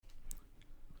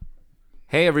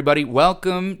Hey everybody,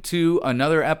 welcome to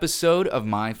another episode of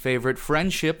My Favorite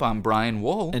Friendship. I'm Brian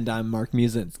Wohl. And I'm Mark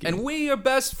Musinski. And we are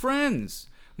best friends.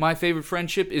 My Favorite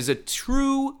Friendship is a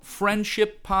true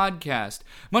friendship podcast.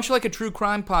 Much like a true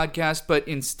crime podcast, but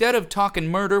instead of talking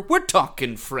murder, we're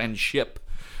talking friendship.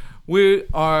 We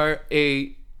are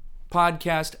a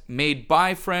podcast made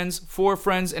by friends, for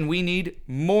friends, and we need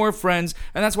more friends.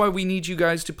 And that's why we need you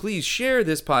guys to please share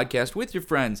this podcast with your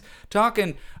friends,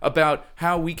 talking about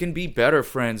how we can be better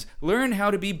friends, learn how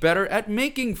to be better at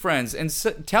making friends, and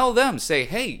tell them, say,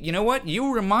 hey, you know what?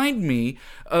 You remind me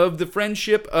of the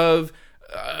friendship of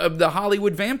the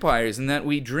Hollywood vampires, and that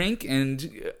we drink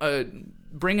and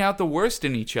bring out the worst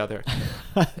in each other.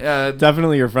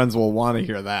 Definitely your friends will want to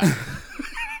hear that.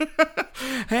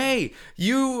 Hey,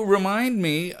 you remind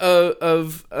me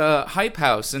of Hype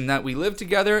House, and that we live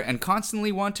together and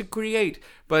constantly want to create,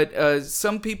 but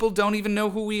some people don't even know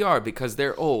who we are because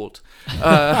they're old.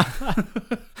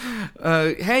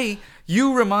 Hey,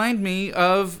 you remind me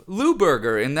of Lou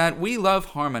Burger, in that we love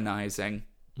harmonizing.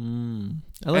 I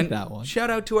like that one. Shout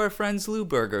out to our friends Lou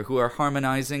Burger, who are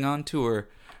harmonizing on tour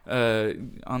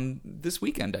on this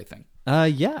weekend, I think.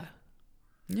 Yeah.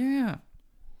 Yeah.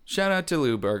 Shout out to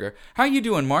Lou Burger. How you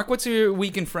doing, Mark? What's your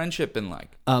week in friendship been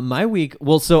like? My week,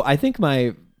 well, so I think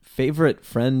my favorite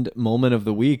friend moment of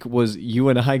the week was you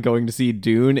and I going to see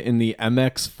Dune in the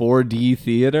MX 4D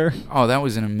theater. Oh, that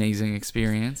was an amazing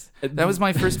experience. That was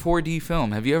my first 4D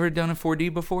film. Have you ever done a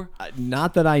 4D before?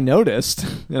 Not that I noticed,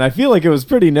 and I feel like it was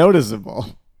pretty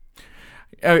noticeable.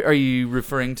 Are you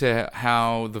referring to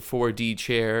how the 4D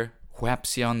chair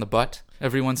whaps you on the butt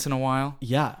every once in a while?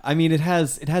 Yeah, I mean, it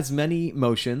has many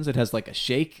motions. It has like a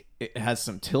shake. It has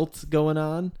some tilt going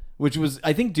on, which was,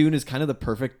 I think Dune is kind of the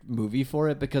perfect movie for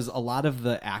it because a lot of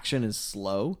the action is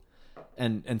slow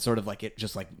and sort of like it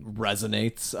just like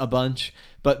resonates a bunch.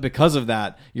 But because of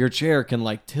that, your chair can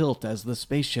like tilt as the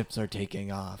spaceships are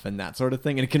taking off and that sort of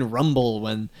thing. And it can rumble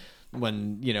when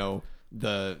you know,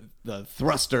 the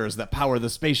thrusters that power the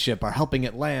spaceship are helping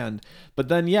it land. But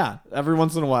then, yeah, every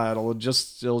once in a while it'll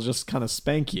just kind of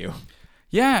spank you.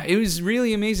 Yeah, it was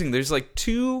really amazing. There's like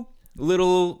two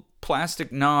little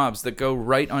plastic knobs that go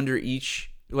right under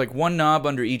each, like one knob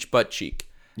under each butt cheek.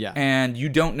 Yeah. And you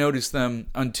don't notice them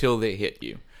until they hit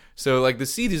you. So like the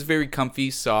seat is very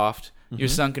comfy, soft. You're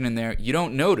sunken in there. You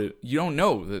don't know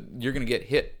that you're going to get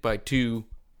hit by two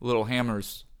little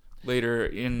hammers later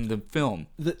in the film.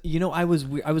 I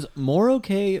was more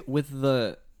okay with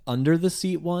the under the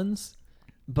seat ones,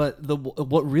 but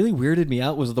what really weirded me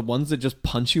out was the ones that just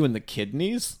punch you in the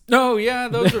kidneys. Oh yeah,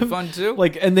 those are fun too.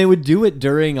 And they would do it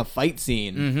during a fight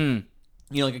scene.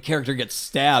 Mm-hmm. You know, like a character gets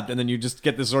stabbed, and then you just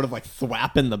get this sort of like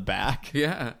thwap in the back.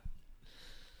 Yeah.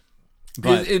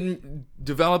 But it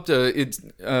developed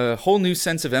a whole new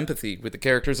sense of empathy with the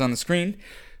characters on the screen,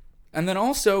 and then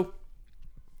also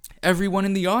everyone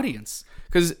in the audience,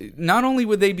 because not only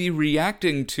would they be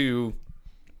reacting to,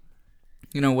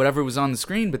 you know, whatever was on the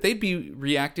screen, but they'd be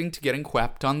reacting to getting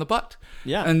whapped on the butt.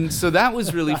 Yeah. And so that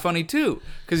was really funny too,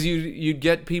 because you'd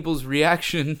get people's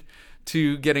reaction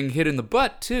to getting hit in the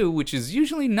butt too, which is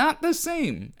usually not the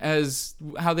same as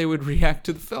how they would react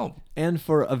to the film. And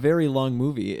for a very long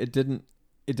movie, it didn't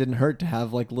hurt to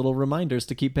have like little reminders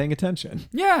to keep paying attention.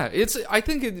 Yeah, I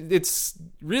think it's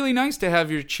really nice to have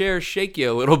your chair shake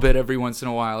you a little bit every once in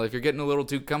a while if you're getting a little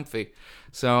too comfy.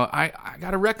 So I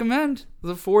gotta recommend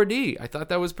the 4D. I thought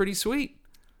that was pretty sweet.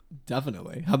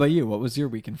 Definitely. How about you? What was your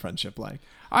week in friendship like?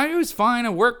 It was fine. I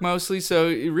work mostly, so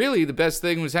really the best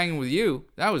thing was hanging with you.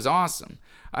 That was awesome.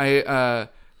 The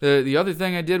other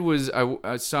thing I did was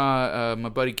I saw my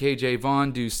buddy KJ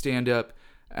Vaughn do stand up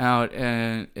out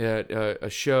at a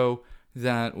show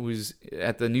that was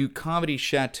at the new Comedy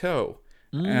Chateau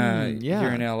here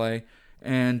in LA.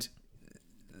 And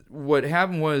what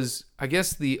happened was, I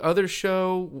guess the other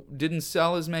show didn't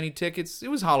sell as many tickets. It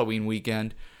was Halloween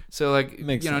weekend, so like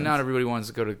Makes sense. not everybody wants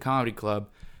to go to the comedy club,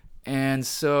 and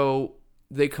so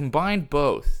they combined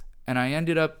both, and I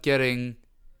ended up getting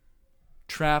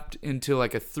trapped into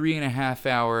like a 3.5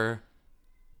 hour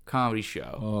comedy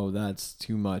show. Oh, that's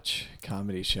too much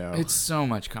comedy show. It's so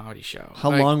much comedy show.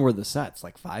 How long were the sets?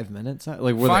 Like 5 minutes?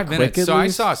 Like were 5 they minutes. quick at So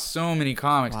least? I saw so many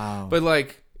comics. Wow. But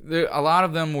like a lot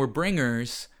of them were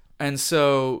bringers, and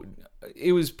so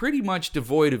it was pretty much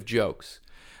devoid of jokes.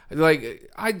 Like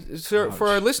for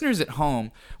our listeners at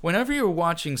home, whenever you're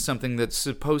watching something that's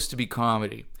supposed to be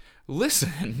comedy,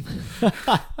 listen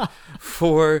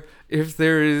for if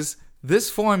there is this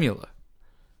formula: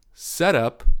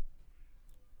 setup,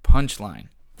 punchline.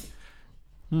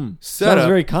 Sounds setup,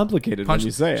 very complicated punch. when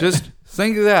you say it. Just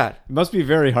think of that. It must be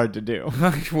very hard to do.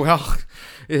 Well,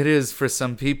 it is for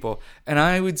some people. And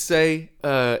I would say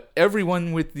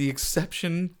everyone with the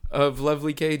exception of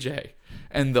Lovely KJ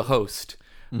and the host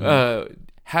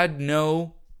had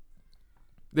no...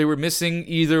 They were missing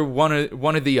either one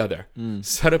or the other.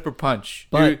 Setup or punch.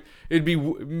 But it'd be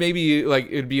maybe like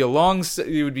it'd be a long.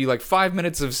 It would be like 5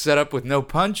 minutes of setup with no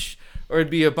punch, or it'd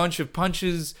be a bunch of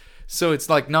punches. So it's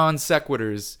like non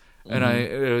sequiturs. And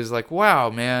it was like, wow,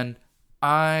 man,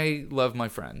 I love my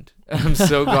friend. I'm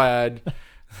so glad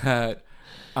that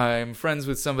I'm friends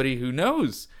with somebody who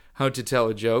knows how to tell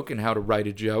a joke and how to write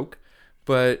a joke.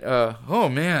 But oh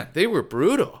man, they were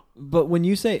brutal. But when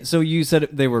you say, so you said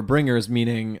they were bringers,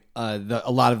 meaning a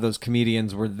lot of those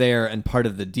comedians were there, and part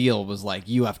of the deal was like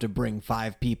you have to bring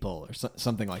 5 people or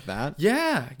something like that.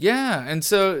 Yeah. And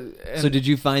so did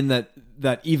you find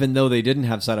that even though they didn't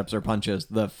have setups or punches,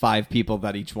 the 5 people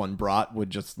that each one brought would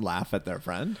just laugh at their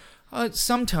friend?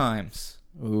 Sometimes.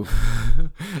 Oof.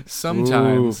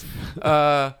 Sometimes.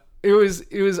 Oof.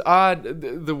 It was odd.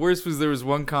 The worst was there was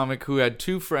one comic who had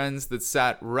 2 friends that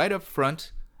sat right up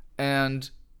front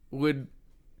and would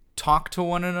talk to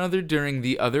one another during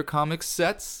the other comics'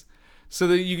 sets, so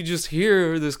that you could just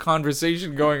hear this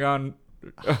conversation going on.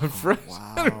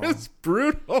 Wow. It was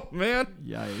brutal, man.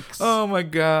 Yikes. Oh my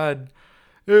god,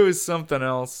 it was something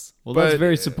else. Well, But that's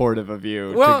very supportive of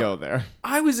you to go there.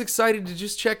 I was excited to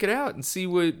just check it out and see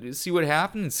what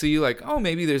happened, and see like, oh,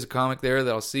 maybe there's a comic there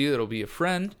that I'll see that'll be a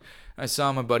friend. I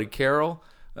saw my buddy Carol,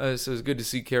 so it was good to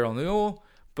see Carol Newell.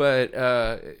 But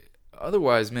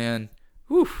otherwise, man,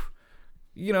 whew,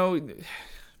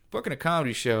 booking a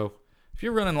comedy show, if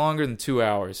you're running longer than 2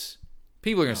 hours,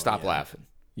 people are gonna stop laughing.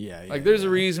 Yeah. Like, there's a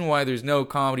reason why there's no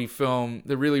comedy film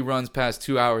that really runs past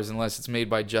 2 hours unless it's made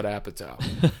by Judd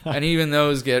Apatow. And even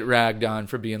those get ragged on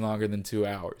for being longer than 2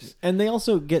 hours. And they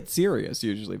also get serious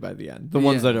usually by the end. The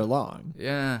ones that are long.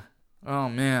 Yeah. Oh,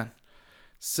 man.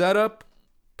 Setup,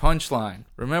 punchline.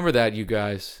 Remember that, you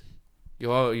guys.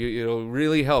 It'll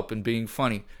really help in being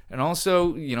funny. And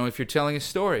also, if you're telling a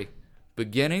story,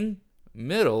 beginning,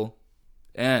 middle,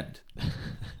 end.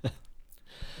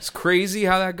 It's crazy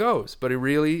how that goes, but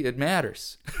it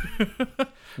matters.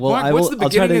 Well, Mark, what's the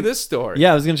beginning of this story?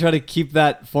 Yeah, I was going to try to keep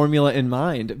that formula in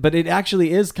mind, but it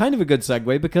actually is kind of a good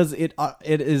segue because it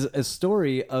is a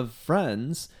story of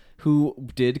friends who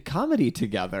did comedy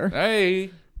together.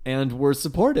 Hey. And were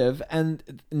supportive.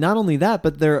 And not only that,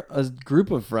 but they're a group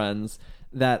of friends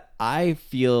that I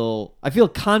feel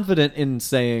confident in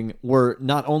saying were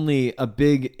not only a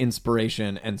big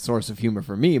inspiration and source of humor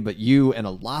for me, but you and a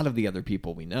lot of the other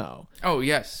people we know. Oh,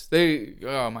 yes.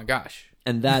 Oh, my gosh.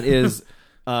 And that is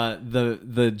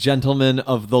the gentlemen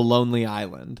of the Lonely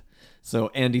Island. So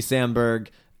Andy Samberg,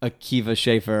 Akiva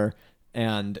Schaffer,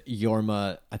 and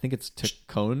Jorma, I think it's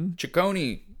Ciccone?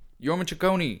 Jorma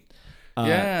Ciccone.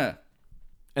 Yeah.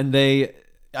 And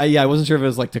I wasn't sure if it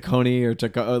was like Ciccone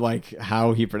or like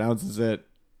how he pronounces it,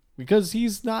 because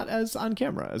he's not as on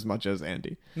camera as much as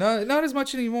Andy. No, not as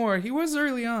much anymore. He was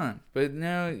early on, but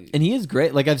now. And he is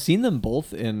great. Like, I've seen them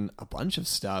both in a bunch of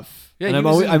stuff. Yeah, and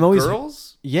I'm always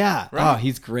Girls. Yeah. Right. Oh,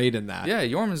 he's great in that. Yeah,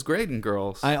 Jorma's great in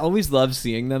Girls. I always love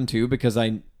seeing them too because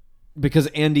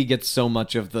Andy gets so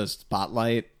much of the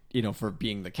spotlight, for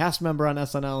being the cast member on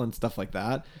SNL and stuff like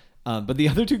that. But the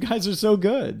other 2 guys are so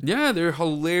good. Yeah, they're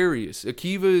hilarious.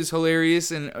 Akiva is hilarious,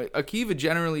 and Akiva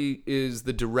generally is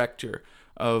the director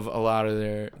of a lot of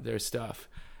their stuff.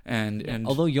 And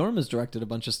although Jorma's directed a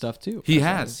bunch of stuff too. He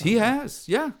has.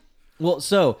 Yeah. Well,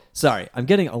 so sorry, I'm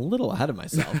getting a little ahead of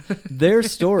myself. Their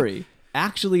story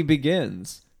actually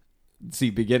begins.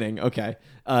 Beginning. Okay.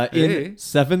 In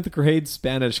 7th grade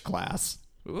Spanish class.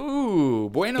 Ooh,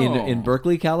 bueno. In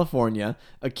Berkeley, California,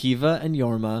 Akiva and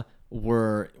Jorma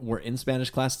were in Spanish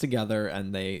class together,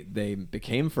 and they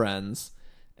became friends.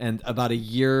 And about a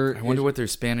year, I wonder what their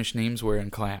Spanish names were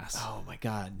in class. Oh my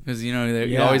god! Because you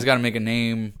always got to make a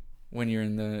name when you're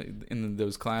in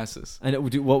those classes. And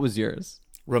what was yours?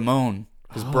 Ramon,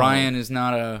 because Brian is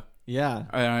not a. Yeah.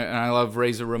 And I love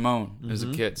Razor Ramon as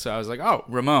a kid, so I was like, oh,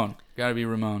 Ramon, gotta be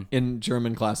Ramon. In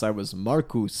German class, I was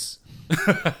Marcus.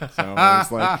 So I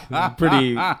was like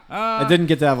pretty. I didn't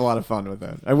get to have a lot of fun with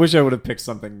it. I wish I would have picked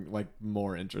something like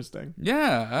more interesting.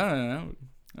 Yeah, I don't know.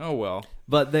 Oh well.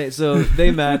 But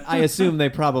they met. I assume they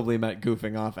probably met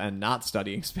goofing off and not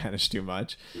studying Spanish too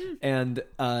much. And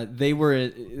they were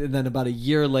then about a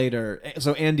year later.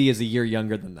 So Andy is a year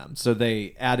younger than them. So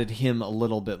they added him a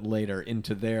little bit later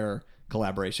into their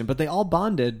collaboration. But they all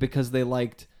bonded because they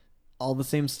liked all the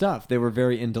same stuff. They were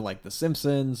very into like The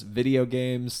Simpsons, video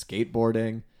games,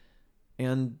 skateboarding.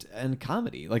 and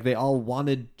comedy. Like they all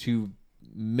wanted to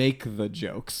make the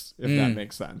jokes, if that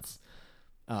makes sense.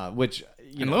 Which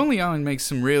Lonely Island makes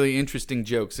some really interesting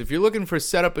jokes. If you're looking for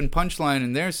setup and punchline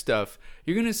in their stuff,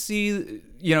 you're gonna see,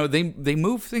 they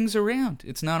move things around.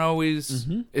 It's not always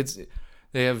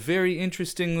they have very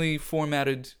interestingly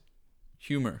formatted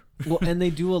humor. Well, and they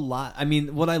do a lot. I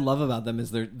mean, what I love about them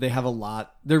is they have a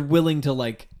lot. They're willing to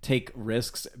like take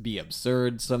risks, be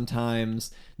absurd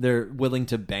sometimes. They're willing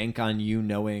to bank on you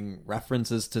knowing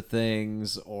references to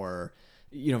things or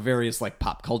various like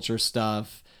pop culture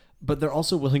stuff. But they're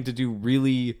also willing to do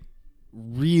really,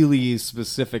 really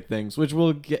specific things, which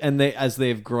will get, and as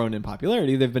they've grown in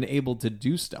popularity, they've been able to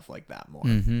do stuff like that more.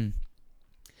 Mm-hmm.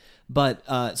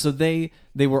 But so they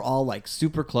were all like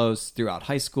super close throughout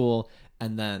high school,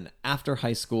 and then after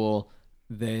high school,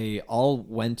 they all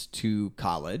went to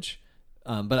college.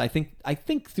 But I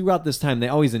think throughout this time, they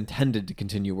always intended to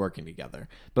continue working together,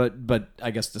 but I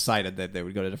guess decided that they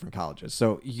would go to different colleges.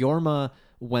 So Jorma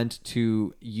went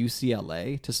to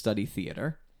UCLA to study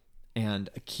theater,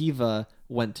 and Akiva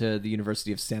went to the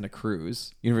University of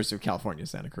California,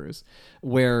 Santa Cruz,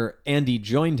 where Andy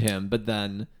joined him, but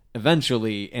then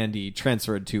eventually Andy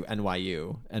transferred to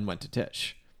NYU and went to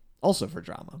Tisch, also for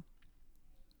drama.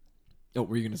 Oh,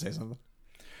 were you going to say something?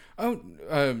 Oh,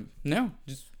 no,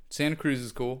 just Santa Cruz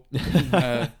is cool.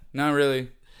 Not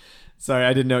really. Sorry,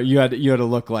 I didn't know you had to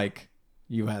look like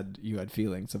you had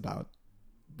feelings about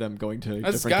them going to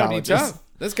different colleges.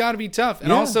 That's got to be tough.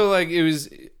 And also, like, it was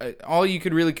all you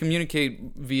could really communicate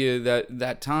via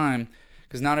that time,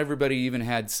 because not everybody even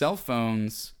had cell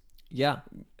phones. Yeah,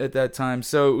 at that time,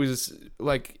 so it was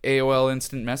like AOL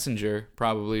Instant Messenger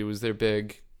probably was their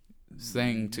big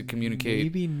thing to communicate.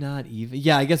 Maybe not even.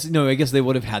 Yeah, I guess they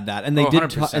would have had that, and they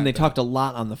they talked a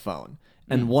lot on the phone.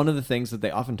 And one of the things that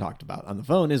they often talked about on the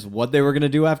phone is what they were going to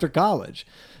do after college.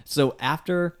 So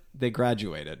after they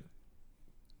graduated,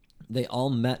 they all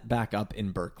met back up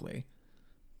in Berkeley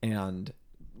and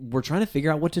were trying to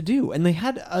figure out what to do. And they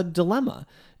had a dilemma,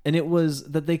 and it was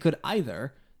that they could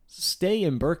either stay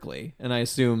in Berkeley, and I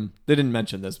assume they didn't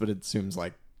mention this, but it seems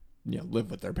like live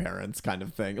with their parents kind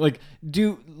of thing, like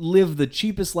live the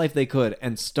cheapest life they could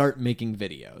and start making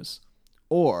videos,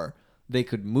 or they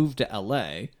could move to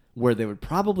LA, where they would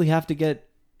probably have to get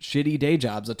shitty day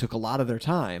jobs that took a lot of their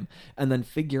time, and then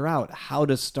figure out how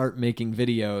to start making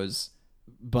videos,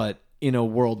 but in a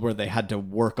world where they had to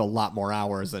work a lot more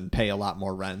hours and pay a lot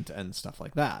more rent and stuff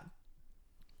like that.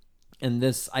 And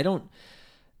this, they don't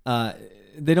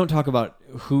talk about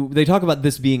they talk about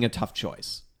this being a tough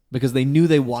choice, because they knew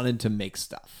they wanted to make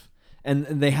stuff, and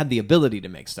they had the ability to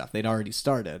make stuff. They'd already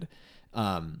started.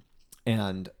 And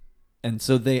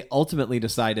so they ultimately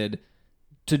decided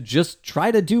to just try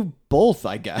to do both,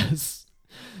 I guess.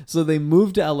 So they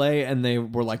moved to LA, and they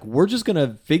were like, we're just going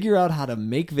to figure out how to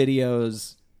make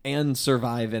videos and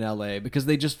survive in LA, because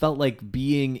they just felt like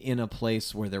being in a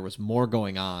place where there was more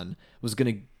going on was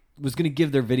going to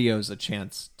give their videos a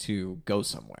chance to go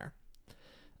somewhere.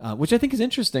 Which I think is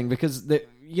interesting, because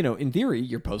in theory,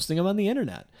 you're posting them on the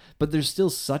internet, but there's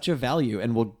still such a value,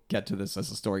 and we'll get to this as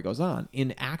the story goes on,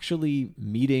 in actually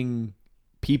meeting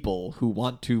people who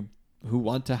want to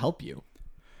help you.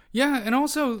 Yeah, and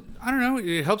also, I don't know,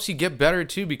 it helps you get better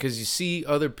too, because you see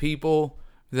other people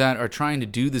that are trying to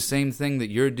do the same thing that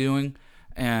you're doing,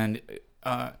 and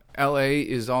LA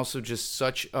is also just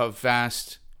such a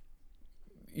vast,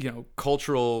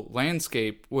 cultural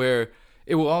landscape where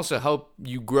it will also help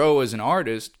you grow as an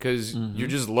artist, because you're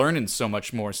just learning so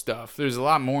much more stuff. There's a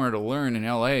lot more to learn in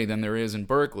LA than there is in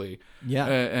Berkeley. Yeah.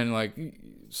 And like,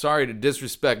 sorry to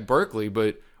disrespect Berkeley,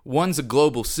 but one's a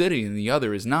global city and the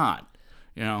other is not,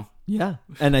 Yeah.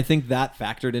 And I think that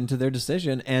factored into their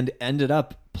decision and ended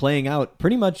up playing out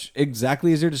pretty much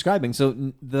exactly as you're describing. So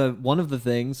one of the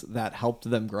things that helped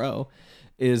them grow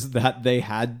is that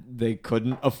they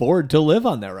couldn't afford to live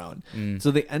on their own.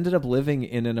 So they ended up living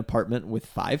in an apartment with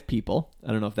 5 people.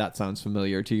 I don't know if that sounds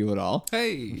familiar to you at all.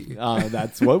 Hey.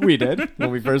 That's what we did when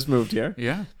we first moved here.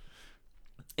 Yeah.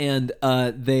 And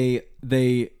they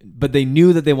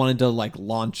knew that they wanted to like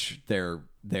launch their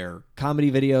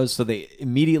comedy videos, so they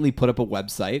immediately put up a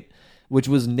website which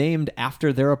was named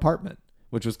after their apartment,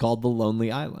 which was called The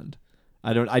Lonely Island.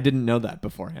 I didn't know that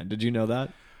beforehand. Did you know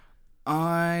that?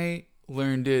 I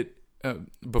learned it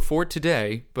before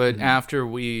today, but after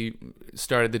we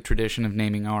started the tradition of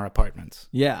naming our apartments.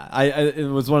 Yeah,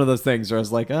 it was one of those things where I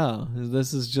was like, oh,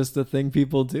 this is just a thing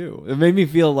people do. It made me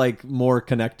feel like more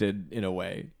connected in a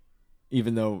way,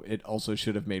 even though it also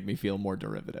should have made me feel more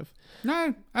derivative.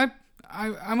 No,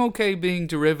 I'm okay being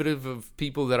derivative of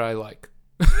people that I like.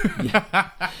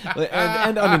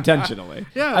 and unintentionally.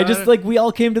 Yeah, I just like we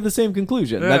all came to the same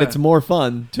conclusion that Yeah. it's more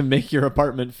fun to make your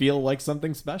apartment feel like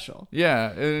something special.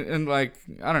 Yeah, and like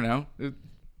I don't know,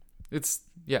 it's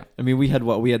yeah. I mean, we had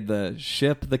the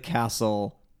ship, the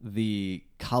castle, the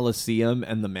Colosseum,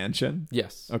 and the mansion.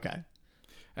 Yes. Okay.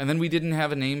 And then we didn't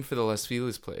have a name for the Los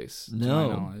Feliz place. To No.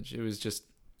 my knowledge, it was just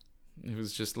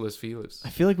Los Feliz. I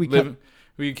feel like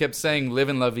We kept saying "Live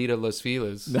in La Vida Los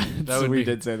Feliz." we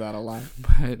did say that a lot.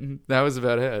 But that was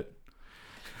about it.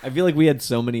 I feel like we had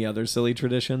so many other silly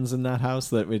traditions in that house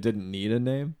that we didn't need a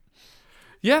name.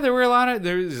 Yeah,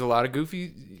 there's a lot of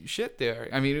goofy shit there.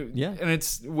 I mean, Yeah. and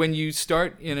it's when you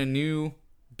start in a new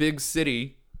big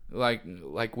city like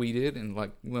we did and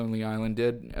like Lonely Island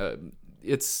did.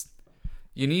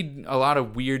 You need a lot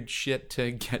of weird shit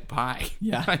to get by.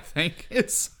 Yeah. I think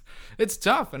it's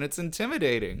tough and it's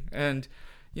intimidating, and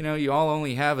you all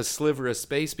only have a sliver of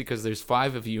space because there's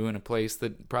 5 of you in a place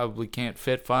that probably can't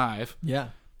fit 5. Yeah.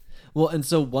 Well, and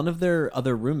so one of their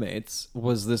other roommates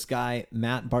was this guy,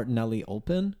 Matt Bartonelli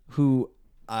Olpin, who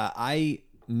I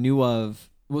knew of.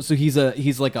 Well, so he's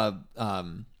like a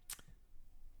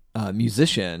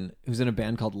musician who's in a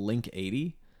band called Link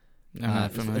 80.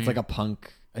 It's like a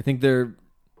punk. I think they're.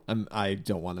 I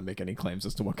don't want to make any claims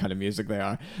as to what kind of music they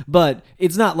are, but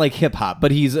it's not like hip hop.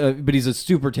 But he's a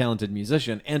super talented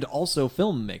musician and also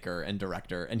filmmaker and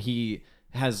director, and he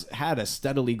has had a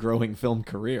steadily growing film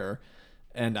career.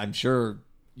 And I'm sure,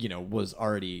 was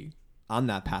already on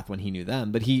that path when he knew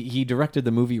them. But he directed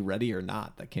the movie Ready or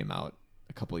Not that came out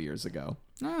a couple of years ago.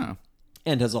 Oh.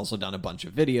 And has also done a bunch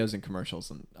of videos and commercials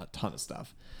and a ton of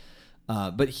stuff.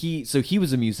 But he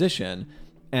was a musician,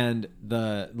 and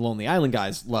the Lonely Island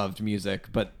guys loved music,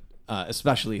 but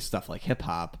especially stuff like hip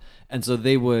hop. And so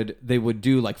they would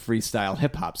do like freestyle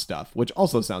hip hop stuff, which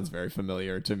also sounds very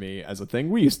familiar to me as a thing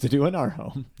we used to do in our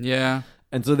home. Yeah.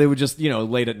 And so they would just,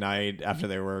 late at night after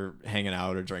they were hanging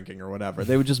out or drinking or whatever,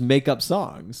 they would just make up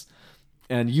songs,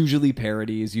 and usually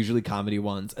parodies, usually comedy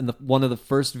ones. And one of the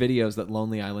first videos that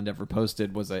Lonely Island ever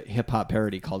posted was a hip hop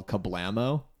parody called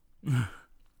Kablamo.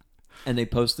 And they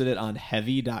posted it on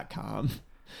heavy.com,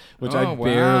 which I barely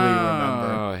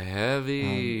remember. Oh,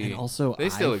 Heavy. And also they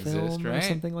still iFilm exist, or right?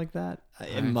 something like that.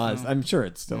 It iFilm. must. I'm sure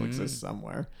it still exists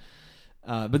somewhere.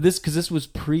 But this was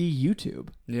pre-YouTube.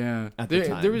 Yeah. At the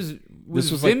time. Was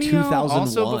This was Vimeo like 2001.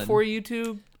 also before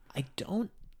YouTube? I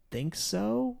don't think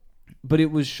so, but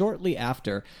it was shortly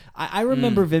after. I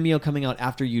remember Vimeo coming out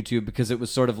after YouTube because it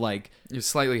was sort of like... It was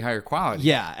slightly higher quality.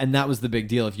 Yeah, and that was the big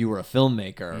deal if you were a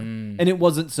filmmaker. And it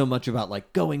wasn't so much about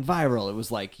like going viral. It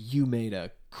was like you made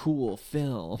a cool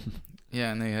film.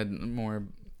 Yeah, and they had more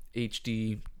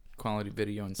HD quality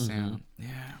video and sound.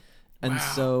 Yeah. And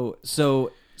Wow.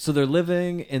 so they're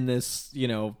living in this,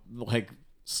 like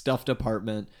stuffed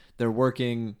apartment. They're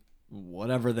working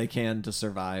whatever they can to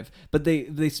survive. But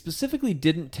they specifically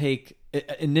didn't take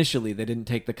initially they didn't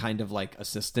take the kind of like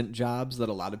assistant jobs that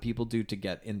a lot of people do to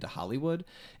get into Hollywood.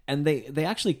 And they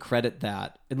actually credit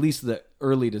that, at least the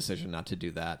early decision not to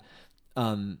do that,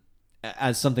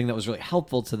 as something that was really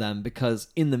helpful to them, because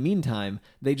in the meantime,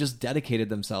 they just dedicated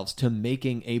themselves to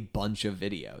making a bunch of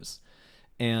videos.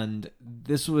 And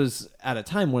this was at a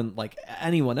time when like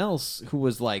anyone else who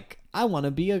was like, I want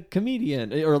to be a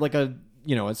comedian or like a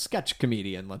sketch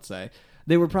comedian, let's say,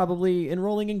 they were probably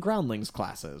enrolling in Groundlings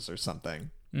classes or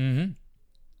something. Mm-hmm.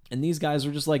 And these guys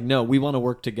were just like, no, we want to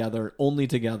work together, only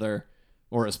together,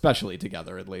 or especially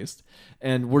together at least.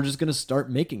 And we're just going to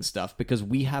start making stuff because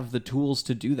we have the tools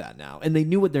to do that now. And they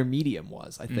knew what their medium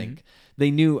was, I think. They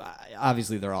knew,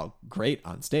 obviously they're all great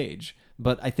on stage,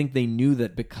 but I think they knew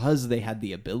that because they had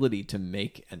the ability to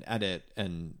make and edit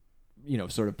and,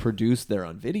 sort of produce their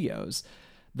own videos,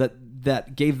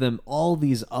 that gave them all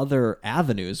these other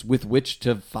avenues with which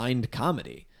to find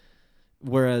comedy.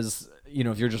 Whereas,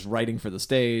 if you're just writing for the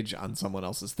stage on someone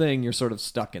else's thing, you're sort of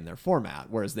stuck in their format.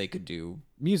 Whereas they could do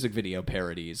music video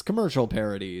parodies, commercial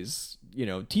parodies,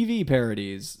 TV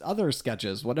parodies, other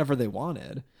sketches, whatever they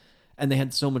wanted. And they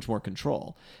had so much more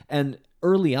control. And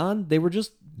early on, they were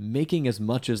just making as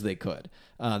much as they could.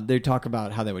 They talk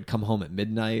about how they would come home at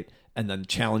midnight and then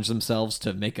challenge themselves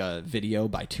to make a video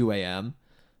by 2 a.m.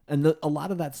 And a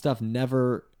lot of that stuff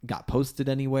never got posted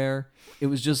anywhere. It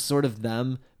was just sort of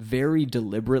them very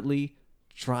deliberately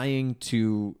trying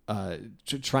to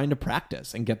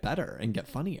practice and get better and get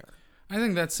funnier. I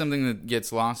think that's something that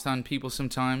gets lost on people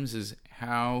sometimes, is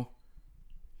how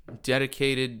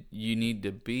dedicated you need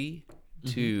to be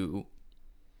to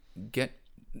get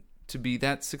to be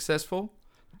that successful,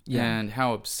 and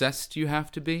how obsessed you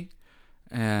have to be,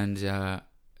 and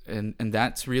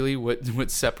that's really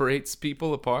what separates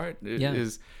people apart.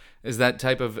 Is is that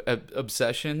type of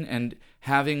obsession, and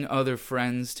having other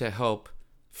friends to help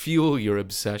fuel your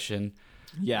obsession.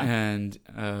 Yeah. And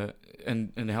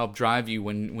help drive you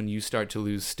when you start to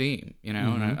lose steam, you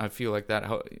know. And I feel like that,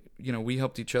 you know, we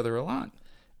helped each other a lot.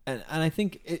 And I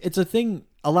think it's a thing.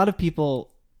 A lot of people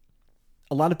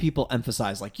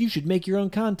emphasize, like, you should make your own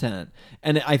content.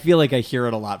 And I feel like I hear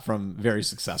it a lot from very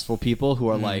successful people who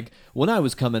are like, when I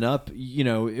was coming up, you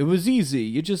know, it was easy.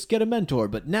 You just get a mentor.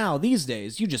 But now, these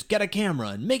days, you just get a camera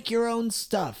and make your own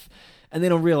stuff. And they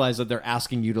don't realize that they're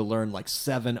asking you to learn like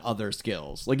 7 other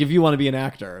skills. Like, if you want to be an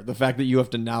actor, the fact that you have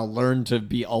to now learn to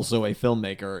be also a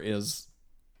filmmaker is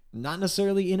not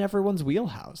necessarily in everyone's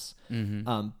wheelhouse.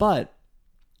 But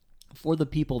for the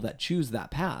people that choose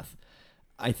that path,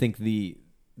 I think the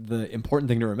important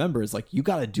thing to remember is, like, you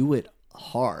got to do it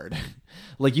hard.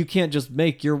 Like, you can't just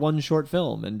make your one short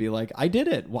film and be like, I did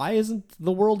it. Why isn't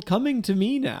the world coming to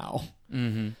me now?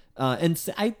 And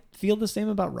I feel the same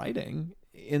about writing,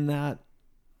 in that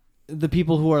the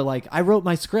people who are like, I wrote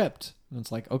my script. And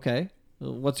it's like, okay,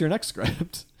 what's your next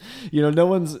script? You know,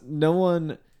 no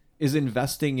one is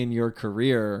investing in your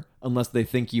career unless they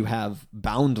think you have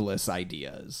boundless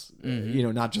ideas, you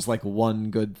know, not just like one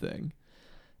good thing.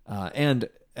 And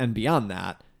beyond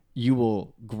that, you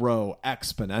will grow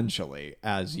exponentially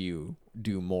as you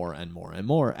do more and more and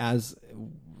more, as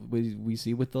we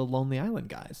see with the Lonely Island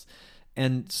guys.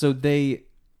 And so they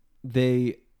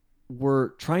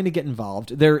were trying to get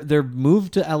involved. Their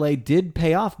move to LA did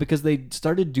pay off, because they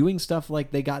started doing stuff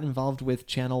like they got involved with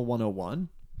Channel 101.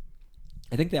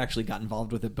 I think they actually got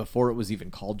involved with it before it was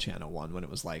even called Channel 1, when it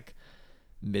was like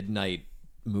Midnight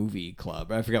Movie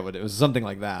Club. I forgot what it was, something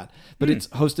like that. But it's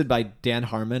hosted by Dan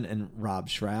Harmon and Rob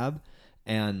Schrab.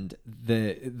 And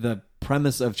the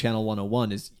premise of Channel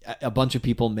 101 is a bunch of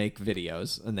people make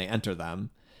videos and they enter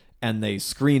them and they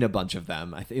screen a bunch of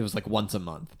them. It was like once a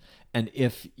month. And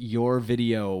if your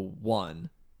video won,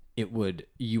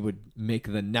 you would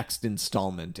make the next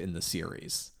installment in the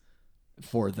series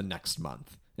for the next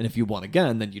month. And if you won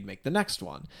again, then you'd make the next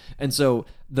one. And so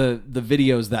the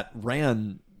videos that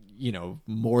ran, you know,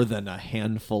 more than a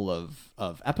handful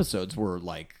of episodes were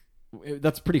like,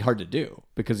 that's pretty hard to do,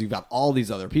 because you've got all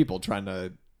these other people trying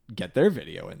to get their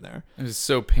video in there. It's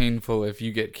so painful if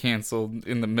you get canceled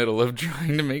in the middle of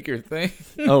trying to make your thing.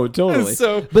 Oh, totally.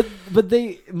 So, but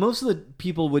most of the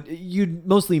people you'd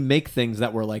mostly make things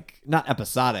that were like not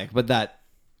episodic, but that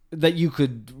you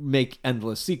could make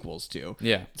endless sequels to.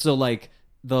 Yeah. So like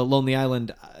the Lonely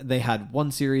Island, they had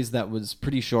one series that was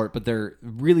pretty short, but their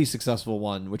really successful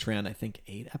one, which ran I think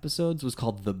 8 episodes, was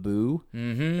called The Boo,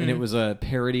 and it was a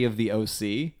parody of the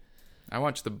OC. I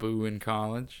watched The Boo in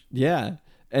college. Yeah.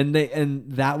 And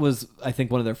that was, I think,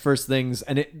 one of their first things,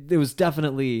 and it was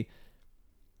definitely,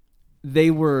 they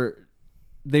were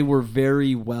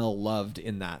very well loved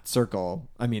in that circle.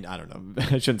 I mean, I don't know,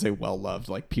 I shouldn't say well loved,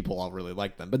 like people all really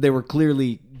liked them, but they were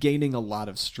clearly gaining a lot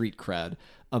of street cred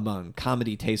among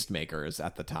comedy tastemakers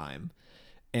at the time,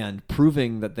 and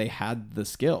proving that they had the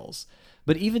skills.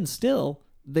 But even still,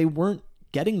 they weren't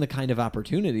getting the kind of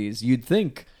opportunities you'd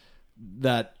think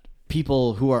that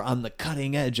people who are on the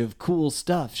cutting edge of cool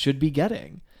stuff should be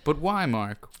getting. But why,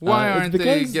 Mark? Why aren't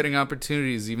they getting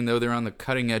opportunities even though they're on the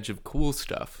cutting edge of cool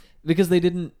stuff? Because they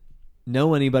didn't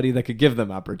know anybody that could give them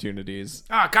opportunities.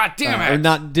 Oh, God damn it!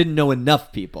 Or didn't know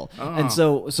enough people. Oh. And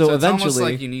so eventually... it's almost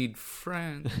like you need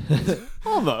friends.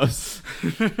 Almost.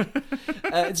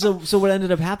 So what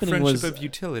ended up happening was... Friendship of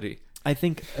utility. I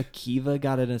think Akiva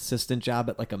got an assistant job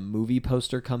at like a movie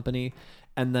poster company,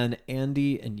 and then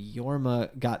Andy and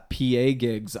Yorma got PA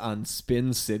gigs on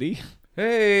Spin City.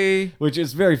 Hey! Which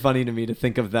is very funny to me to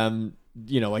think of them,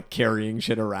 you know, like carrying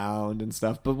shit around and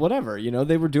stuff. But whatever, you know,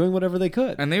 they were doing whatever they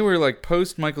could. And they were like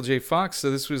post Michael J. Fox,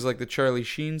 so this was like the Charlie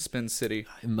Sheen Spin City.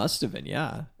 It must have been,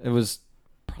 yeah. It was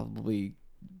probably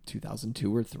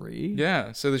 2002 or 3.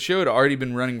 Yeah, so the show had already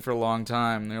been running for a long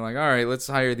time. They're like, all right, let's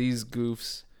hire these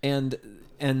goofs. And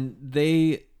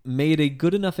they made a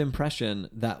good enough impression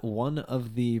that one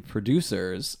of the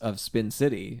producers of Spin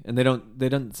City, and they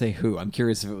don't say who, I'm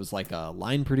curious if it was like a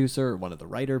line producer or one of the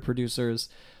writer producers,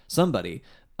 somebody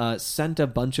sent a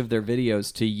bunch of their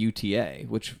videos to UTA,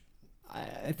 which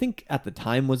I think at the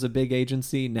time was a big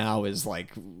agency. Now is like,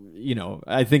 you know,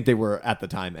 I think they were at the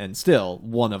time and still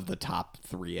one of the top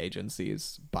 3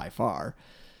 agencies by far.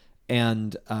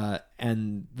 And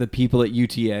the people at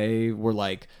UTA were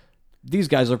like, these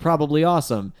guys are probably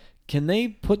awesome. can they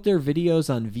put their videos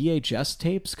on VHS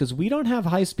tapes? Because we don't have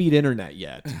high-speed internet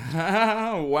yet.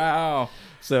 Wow.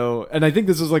 So, and I think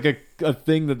this was like a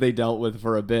thing that they dealt with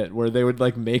for a bit, where they would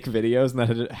like make videos and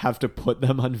then have to put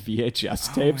them on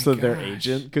VHS tapes so their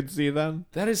agent could see them.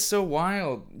 That is so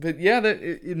wild. But yeah,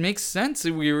 it makes sense.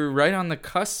 We were right on the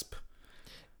cusp.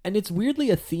 And it's weirdly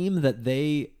a theme that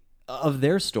of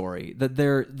their story, that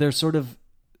they're sort of,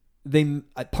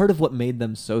 part of what made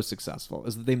them so successful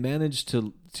is that they managed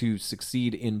to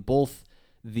succeed in both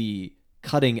the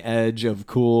cutting edge of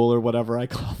cool, or whatever I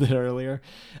called it earlier,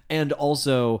 and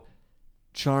also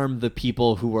charm the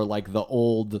people who were like the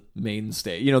old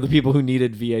mainstay, the people who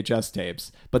needed VHS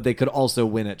tapes, but they could also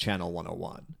win at Channel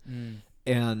 101.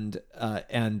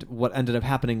 And what ended up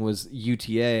happening was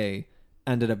UTA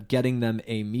ended up getting them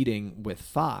a meeting with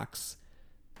Fox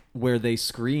where they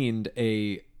screened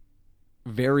a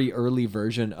very early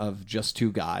version of Just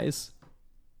Two Guys,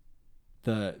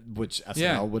 which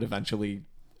SNL would eventually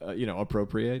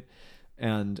appropriate.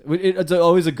 And it's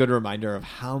always a good reminder of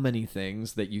how many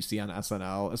things that you see on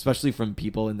SNL, especially from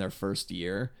people in their first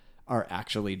year, are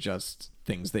actually just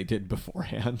things they did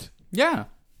beforehand. Yeah.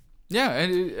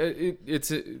 And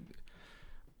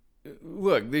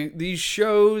look, these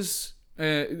shows,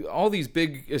 all these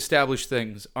big established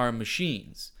things are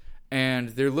machines, and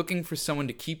they're looking for someone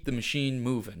to keep the machine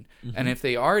moving. Mm-hmm. And if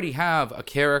they already have a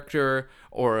character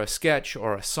or a sketch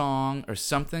or a song or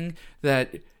something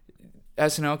that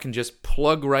SNL can just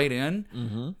plug right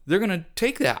in, they're going to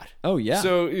take that. Oh, yeah.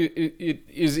 So it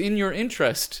is in your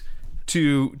interest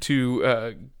to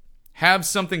have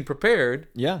something prepared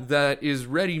that is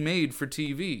ready-made for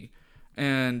TV.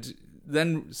 And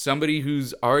then somebody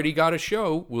who's already got a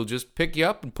show will just pick you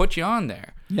up and put you on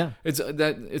there. Yeah. It's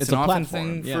an often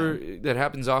thing that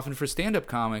happens often for stand-up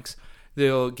comics.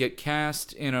 They'll get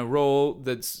cast in a role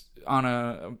that's on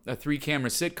a 3-camera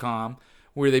sitcom,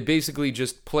 where they basically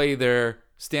just play their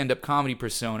stand-up comedy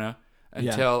persona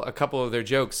and tell a couple of their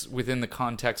jokes within the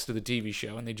context of the TV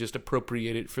show, and they just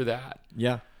appropriate it for that.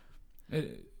 Yeah.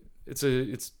 It's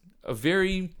a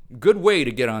very good way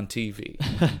to get on TV.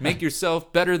 Make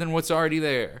yourself better than what's already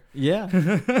there. Yeah.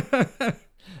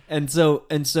 And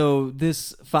so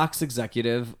this Fox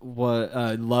executive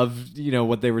loved,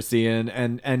 what they were seeing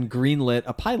and greenlit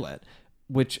a pilot,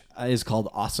 which is called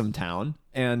Awesome Town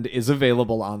and is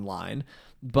available online.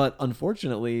 But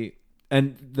unfortunately,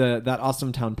 and that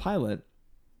Awesome Town pilot.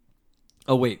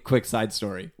 Oh wait, quick side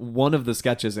story. One of the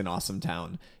sketches in Awesome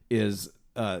Town is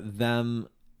them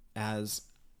as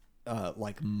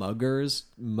like muggers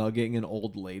mugging an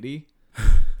old lady.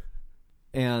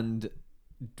 And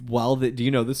do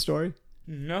you know this story?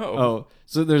 No. Oh,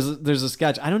 so there's a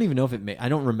sketch. I don't even know if it made. I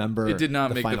don't remember. It did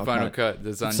not make the final cut.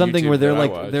 That's on something YouTube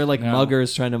where they're like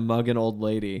muggers trying to mug an old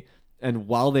lady, and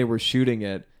while they were shooting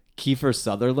it, Kiefer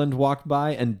Sutherland walked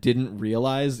by and didn't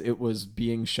realize it was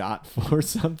being shot for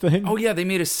something. Oh yeah, they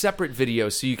made a separate video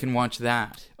so you can watch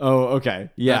that. Oh, okay,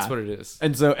 yeah, that's what it is.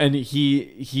 And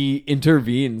he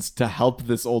intervenes to help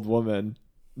this old woman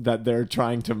that they're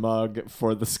trying to mug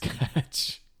for the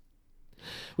sketch.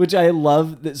 Which I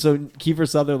love. So Kiefer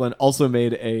Sutherland also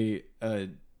made a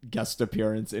guest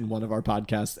appearance in one of our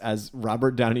podcasts as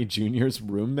Robert Downey Jr.'s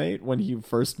roommate when he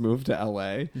first moved to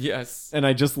LA. Yes. And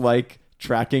I just like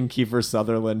tracking Kiefer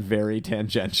Sutherland very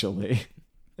tangentially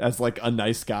as like a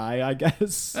nice guy, I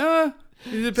guess. It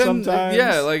depends. Sometimes.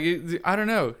 Yeah, like, I don't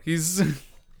know. He's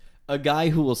a guy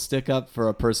who will stick up for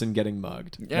a person getting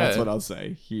mugged. Yeah. That's what I'll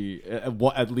say. He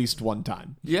at least one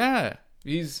time. Yeah.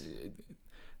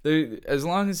 As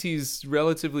long as he's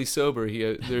relatively sober,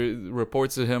 the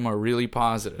reports of him are really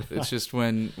positive. It's just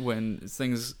when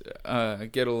things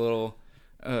get a little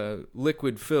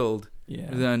liquid filled,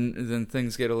 then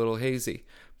things get a little hazy.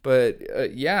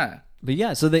 But yeah. But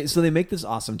yeah, so they make this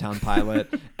Awesome Town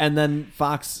pilot, and then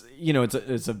Fox,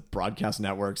 it's a broadcast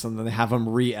network, so then they have them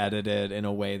re-edited in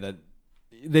a way that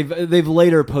they've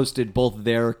later posted both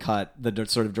their cut, the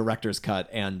sort of director's cut,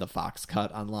 and the Fox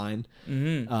cut online.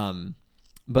 Mm-hmm.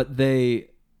 But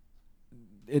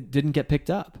it didn't get picked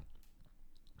up.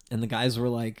 And the guys were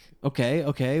like,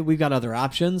 okay, we've got other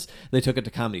options. They took it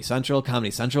to Comedy Central.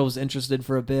 Comedy Central was interested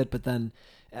for a bit, but then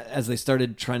as they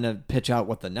started trying to pitch out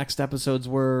what the next episodes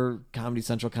were, Comedy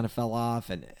Central kind of fell off,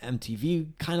 and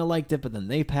MTV kind of liked it, but then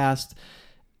they passed.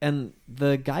 And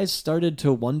the guys started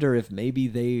to wonder if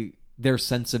maybe their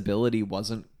sensibility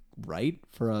wasn't right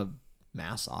for a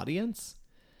mass audience.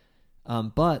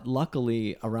 But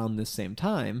luckily, around this same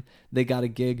time, they got a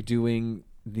gig doing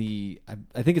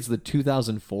I think it's the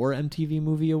 2004 MTV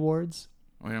Movie Awards.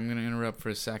 Wait, I'm going to interrupt for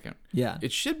a second. Yeah.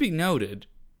 It should be noted,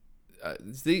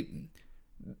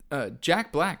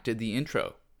 Jack Black did the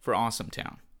intro for Awesome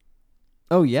Town.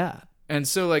 Oh yeah. And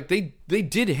so like they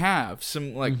did have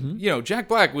some like Jack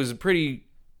Black was a pretty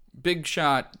big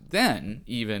shot then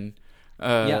even.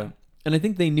 Yeah. And I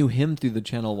think they knew him through the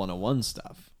Channel 101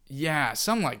 stuff. Yeah,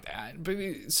 something like that.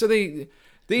 But so they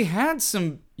had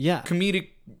some comedic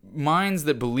minds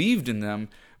that believed in them,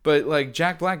 but like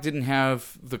Jack Black didn't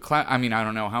have the clout. I mean, I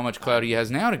don't know how much clout he has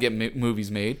now to get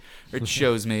movies made or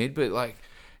shows made, but like,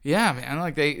 yeah, man,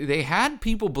 like they had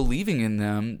people believing in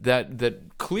them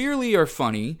that clearly are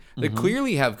funny, that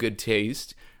clearly have good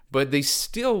taste, but they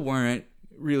still weren't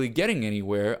really getting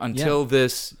anywhere until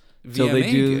this VMA So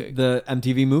they do gig. the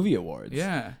MTV Movie Awards.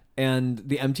 Yeah. And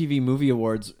the MTV Movie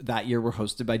Awards that year were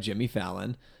hosted by Jimmy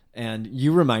Fallon. And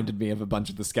you reminded me of a bunch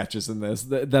of the sketches in this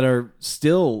that are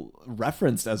still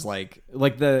referenced as like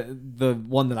the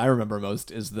one that I remember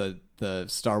most is the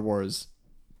Star Wars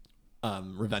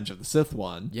Revenge of the Sith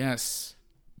one. Yes.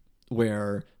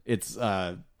 Where it's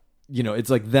it's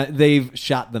like that they've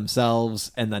shot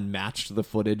themselves and then matched the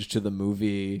footage to the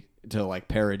movie to like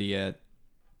parody it.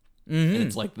 And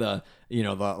it's like the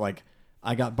like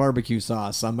I got barbecue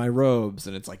sauce on my robes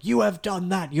and it's like you have done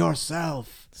that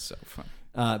yourself. So funny.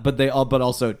 But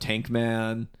also Tank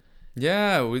Man.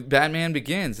 Yeah, Batman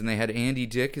Begins, and they had Andy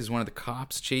Dick as one of the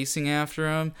cops chasing after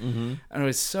him, and it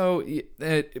was so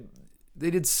they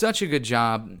did such a good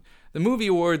job. The movie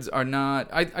awards are not.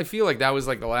 I feel like that was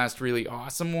like the last really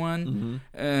awesome one,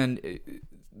 and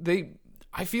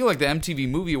I feel like the MTV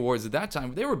Movie Awards at that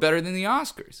time they were better than the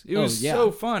Oscars. It was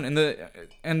so fun,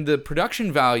 and the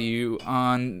production value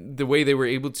on the way they were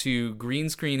able to green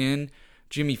screen in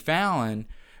Jimmy Fallon.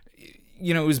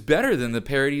 It was better than the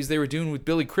parodies they were doing with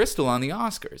Billy Crystal on the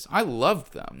Oscars. I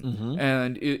loved them.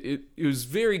 And it was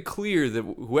very clear that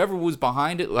whoever was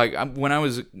behind it, like when I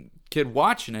was a kid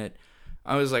watching it,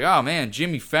 I was like, oh man,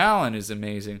 Jimmy Fallon is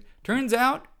amazing. Turns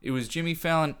out it was Jimmy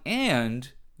Fallon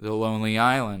and The Lonely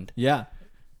Island. Yeah.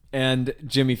 And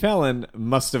Jimmy Fallon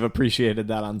must have appreciated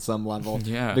that on some level.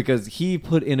 Yeah. Because he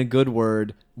put in a good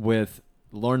word with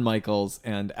Lorne Michaels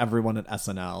and everyone at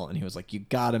SNL. And he was like, you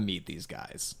got to meet these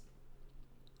guys.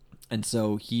 And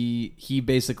so he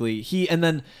basically and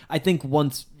then I think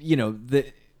once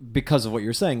because of what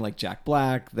you're saying, like Jack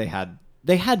Black, they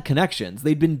had connections.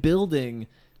 They'd been building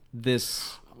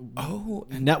this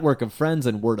network of friends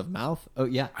and word of mouth. Oh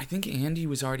yeah, I think Andy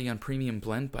was already on Premium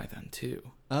Blend by then too.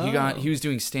 Oh. He was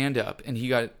doing stand up and he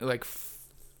got like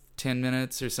 10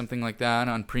 minutes or something like that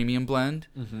on Premium Blend,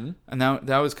 and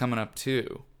that was coming up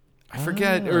too. I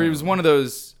forget, or it was one of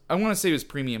those. I want to say it was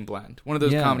Premium Blend, one of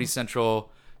those Comedy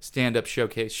Central stand-up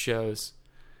showcase shows.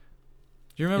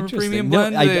 Do you remember Premium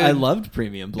Blend? No, I loved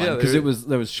Premium Blend because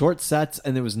there was short sets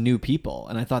and there was new people,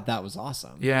 and I thought that was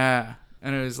awesome. Yeah,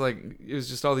 and it was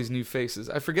just all these new faces.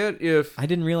 I forget if I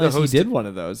didn't realize he did one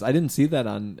of those. I didn't see that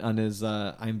on his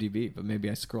IMDb, but maybe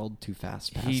I scrolled too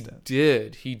fast past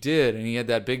it. He did, and he had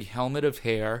that big helmet of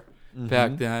hair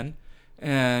back then,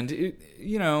 and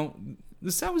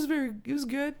the set was it was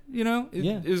good,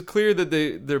 It was clear that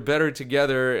they're better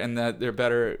together and that they're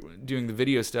better doing the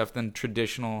video stuff than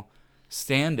traditional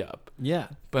stand-up. Yeah.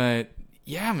 But,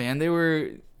 yeah, man, they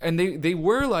were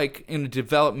like in a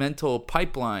developmental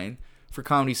pipeline for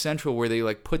Comedy Central where they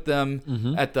like put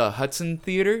them at the Hudson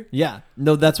Theater. Yeah.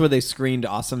 No, that's where they screened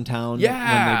Awesome Town.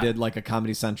 Yeah. When they did like a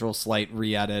Comedy Central slight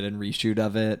re-edit and reshoot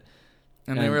of it.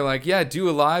 And they were like, yeah, do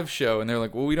a live show. And they're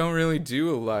like, well, we don't really do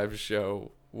a live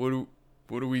show. What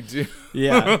do we do?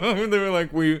 Yeah. And they were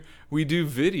like, we do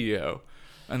video.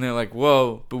 And they're like,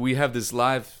 whoa, but we have this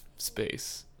live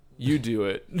space. You do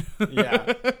it.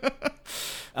 Yeah.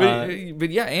 But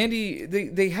yeah, Andy,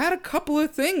 they had a couple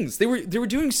of things. They were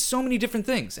doing so many different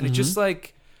things, and it just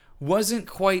like wasn't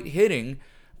quite hitting.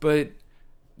 But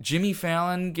Jimmy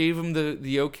Fallon gave him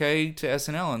the okay to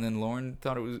SNL, and then Lorne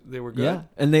thought they were good. Yeah,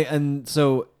 and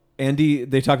so Andy,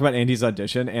 they talk about Andy's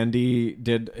audition. Andy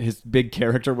his big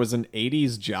character was an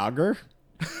 80s jogger.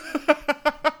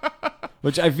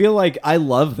 Which I feel like I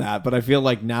love that, but I feel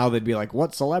like now they'd be like,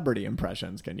 what celebrity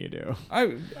impressions can you do?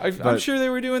 I'm sure they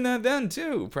were doing that then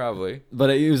too, probably. But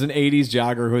he was an 80s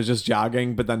jogger who was just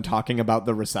jogging, but then talking about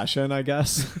the recession, I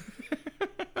guess.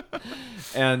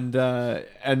 and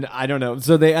I don't know.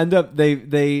 So they end up,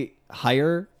 they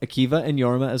hire Akiva and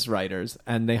Yorma as writers,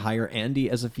 and they hire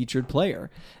Andy as a featured player.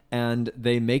 And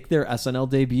they make their SNL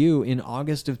debut in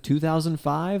August of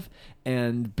 2005,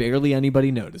 and barely anybody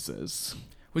notices.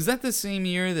 Was that the same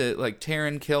year that like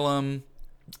Taran Killam?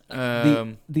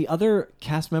 The other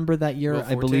cast member that year,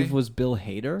 I believe, was Bill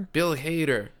Hader. Bill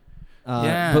Hader.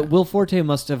 Yeah. But Will Forte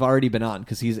must have already been on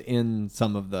because he's in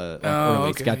some of the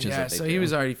early sketches that they do. He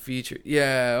was already featured.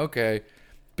 Yeah, okay.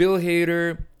 Bill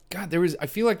Hader, God, I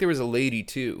feel like there was a lady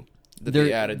too that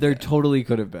they added. There totally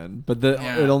could have been, but the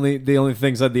Yeah. only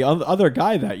thing said the other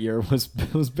guy that year was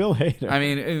Bill Hader. I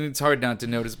mean, it's hard not to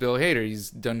notice Bill Hader. He's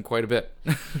done quite a bit.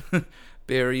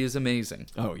 Barry is amazing.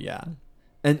 Oh yeah,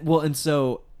 and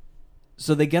so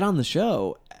they get on the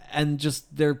show and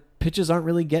just their pitches aren't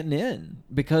really getting in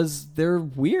because they're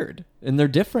weird and they're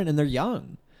different and they're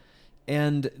young,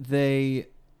 and they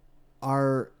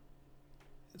are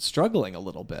struggling a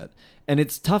little bit. And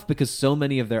it's tough because so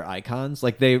many of their icons,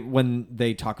 like when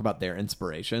they talk about their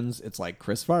inspirations, it's like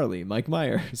Chris Farley, Mike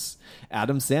Myers,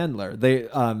 Adam Sandler.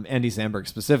 Andy Samberg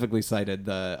specifically cited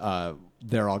the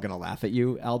They're All Gonna Laugh at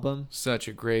You album. Such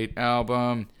a great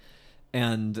album.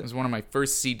 And it was one of my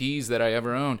first CDs that I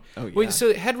ever owned. Oh, yeah. Wait,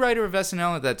 so head writer of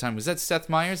SNL at that time, was that Seth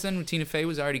Meyers then when Tina Fey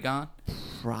was already gone?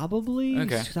 Probably.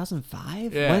 Okay.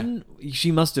 2005? Yeah. When?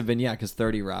 She must have been, yeah, because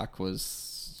 30 Rock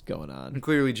was going on. And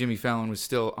clearly Jimmy Fallon was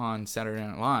still on Saturday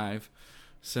Night Live.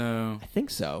 So I think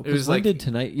so. It was when like- did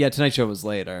Tonight? Yeah, Tonight Show was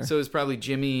later. So it was probably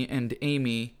Jimmy and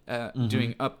Amy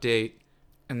doing Update,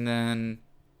 and then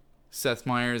Seth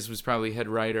Meyers was probably head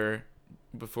writer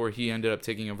before he ended up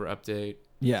taking over Update.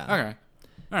 Yeah. Okay.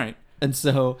 All right. And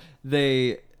so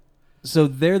they're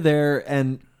there,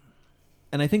 and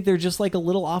I think they're just like a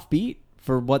little offbeat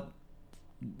for what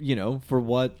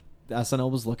SNL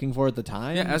was looking for at the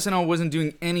time. Yeah, SNL wasn't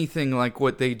doing anything like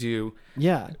what they do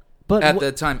Yeah. But at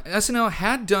that time. SNL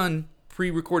had done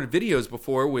pre-recorded videos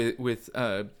before with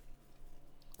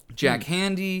Jack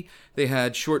Handy. They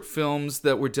had short films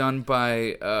that were done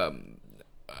by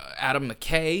Adam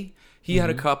McKay. He had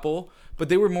a couple, but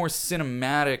they were more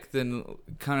cinematic than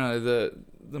kind of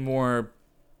the more,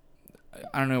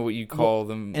 I don't know what you call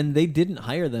them. and they didn't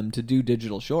hire them to do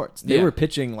digital shorts. They Yeah. were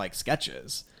pitching like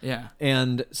sketches. Yeah.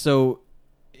 And so,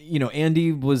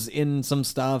 Andy was in some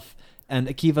stuff, and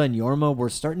Akiva and Yorma were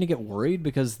starting to get worried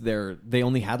because they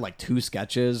only had like 2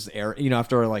 sketches.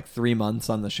 After like 3 months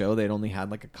on the show, they'd only had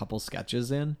like a couple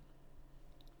sketches in.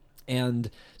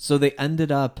 And so they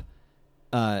ended up,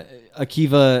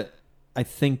 Akiva, I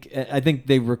think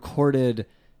they recorded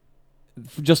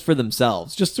just for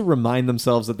themselves, just to remind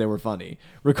themselves that they were funny,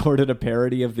 recorded a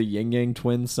parody of the Ying Yang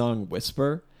Twins song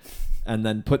Whisper, and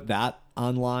then put that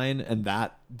online, and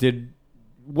that did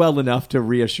well enough to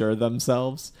reassure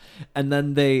themselves. And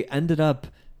then they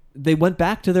went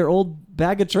back to their old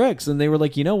bag of tricks, and they were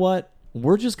like, you know what?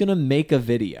 We're just going to make a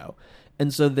video.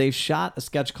 And so they shot a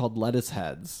sketch called Lettuce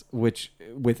Heads, which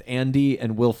with Andy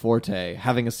and Will Forte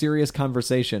having a serious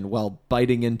conversation while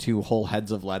biting into whole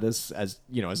heads of lettuce as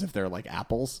if they're like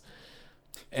apples.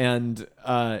 And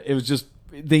it was just,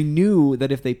 they knew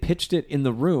that if they pitched it in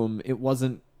the room, it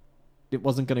wasn't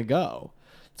going to go.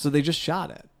 So they just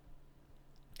shot it.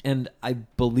 And I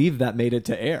believe that made it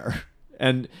to air.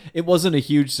 And it wasn't a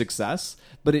huge success,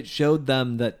 but it showed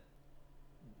them that,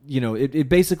 it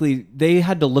basically, they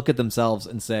had to look at themselves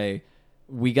and say,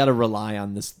 we got to rely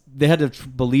on this. They had to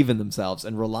believe in themselves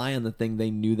and rely on the thing they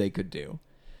knew they could do.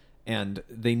 And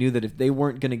they knew that if they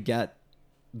weren't going to get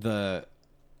the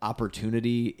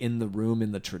opportunity in the room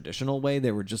in the traditional way,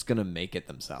 they were just going to make it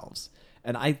themselves.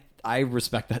 And I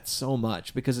respect that so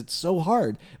much because it's so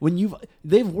hard when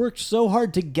they've worked so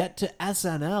hard to get to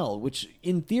SNL, which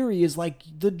in theory is like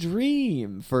the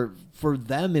dream for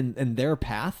them and their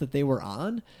path that they were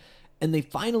on. And they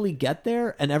finally get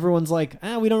there and everyone's like,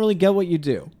 we don't really get what you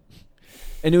do.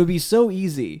 And it would be so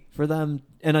easy for them,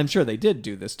 and I'm sure they did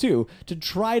do this too, to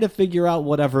try to figure out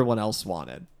what everyone else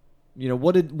wanted.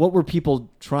 What were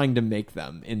people trying to make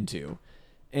them into?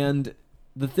 And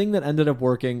the thing that ended up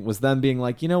working was them being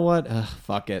like, you know what?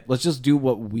 Fuck it. Let's just do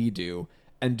what we do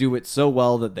and do it so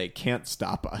well that they can't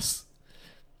stop us.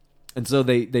 And so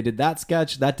they did that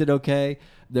sketch. That did okay.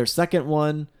 Their second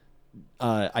one,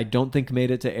 I don't think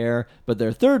made it to air, but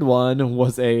their third one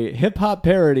was a hip-hop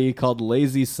parody called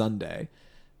Lazy Sunday,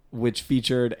 which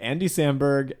featured Andy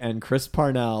Samberg and Chris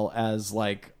Parnell as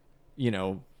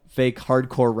fake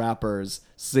hardcore rappers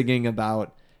singing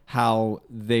about how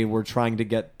they were trying to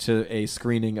get to a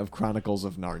screening of Chronicles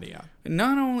of Narnia.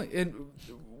 Not only,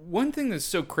 one thing that's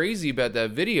so crazy about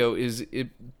that video is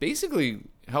it basically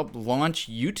helped launch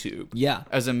YouTube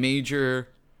as a major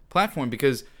platform,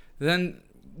 because then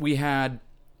we had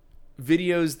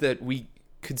videos that we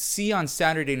could see on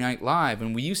Saturday Night Live,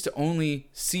 and we used to only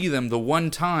see them the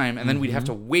one time, and then we'd have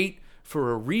to wait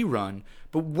for a rerun.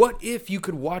 But what if you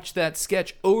could watch that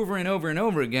sketch over and over and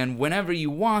over again whenever you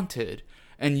wanted?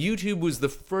 And YouTube was the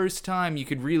first time you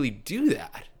could really do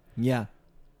that. Yeah.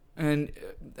 And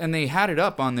they had it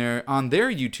up on their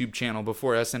YouTube channel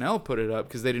before SNL put it up,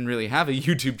 because they didn't really have a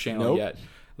YouTube channel yet.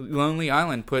 Lonely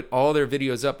Island put all their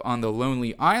videos up on the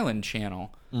Lonely Island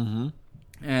channel. Mm-hmm.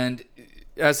 And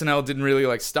SNL didn't really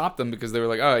like stop them because they were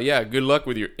like, oh yeah, good luck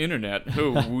with your internet.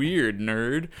 Oh, weird,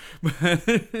 nerd.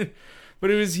 But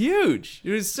it was huge.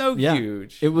 It was so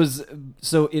huge. It was,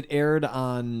 so it aired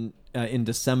on in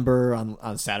December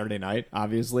on Saturday night,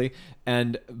 obviously,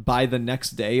 and by the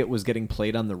next day it was getting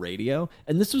played on the radio.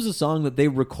 And this was a song that they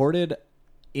recorded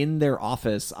in their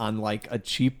office on like a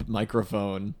cheap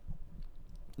microphone.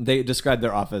 They described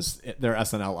their office, their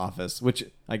SNL office, which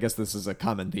I guess this is a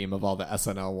common theme of all the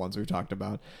SNL ones we talked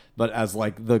about, but as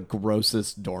like the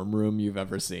grossest dorm room you've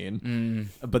ever seen.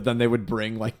 But then they would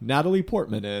bring like Natalie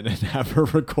Portman in and have her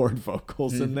record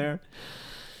vocals in there.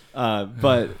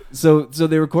 But so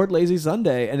they record Lazy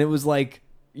Sunday, and it was like,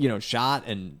 you know, shot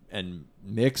and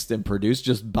mixed and produced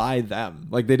just by them.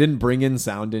 Like they didn't bring in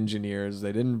sound engineers.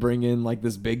 They didn't bring in like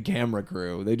this big camera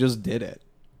crew. They just did it.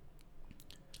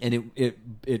 And it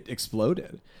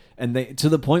exploded. And they, to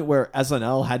the point where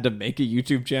SNL had to make a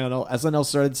YouTube channel. SNL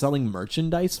started selling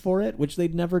merchandise for it, which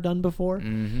they'd never done before.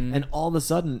 Mm-hmm. And all of a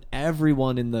sudden,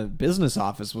 everyone in the business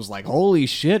office was like, "Holy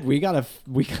shit, we gotta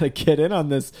get in on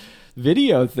this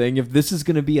video thing. If this is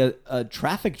going to be a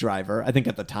traffic driver." I think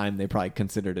at the time they probably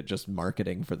considered it just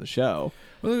marketing for the show.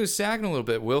 Well, it was sagging a little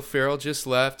bit. Will Ferrell just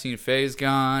left. Tina Fey's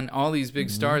gone. All these big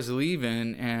stars are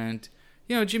leaving, and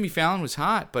you know, Jimmy Fallon was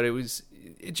hot, but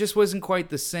it just wasn't quite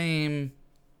the same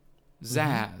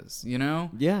zazz, you know?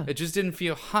 Yeah. It just didn't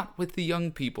feel hot with the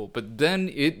young people. But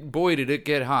then boy, did it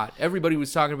get hot. Everybody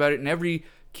was talking about it, and every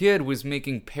kid was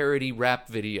making parody rap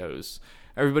videos.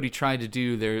 Everybody tried to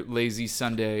do their Lazy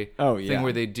Sunday thing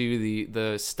where they do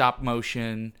the stop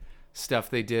motion stuff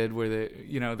they did where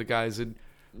the guys would...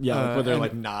 Yeah, where they're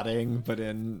like nodding, but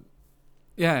in...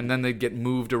 Yeah, and then they'd get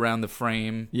moved around the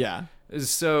frame. Yeah.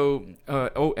 So,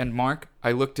 and Mark,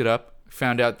 I looked it up,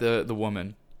 found out the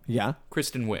woman. Yeah?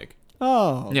 Kristen Wiig.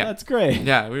 Oh, yeah. That's great.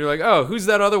 Yeah, we were like, oh, who's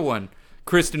that other one?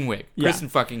 Kristen Wiig. Yeah. Kristen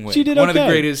fucking Wiig. She did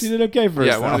okay. She did okay for herself.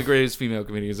 Yeah, one of the greatest female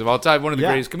comedians of all time. One of the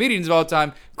greatest comedians of all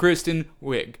time, Kristen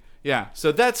Wiig. Yeah,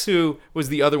 so that's who was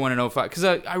the other one in 05. Because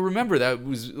I remember that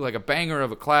was like a banger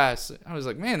of a class. I was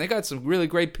like, man, they got some really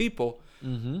great people.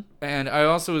 Mm-hmm. And I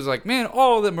also was like, man,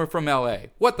 all of them are from L.A.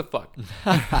 What the fuck?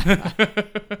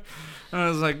 And I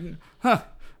was like,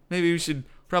 maybe we should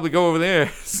probably go over there.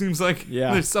 Seems like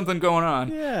there's something going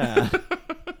on. Yeah.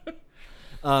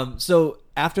 So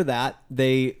after that,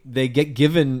 they get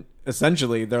given,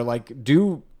 essentially, they're like,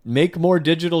 make more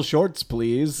digital shorts,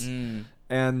 please.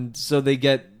 And so they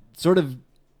get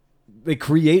they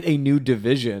create a new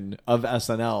division of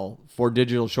SNL for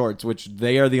digital shorts, which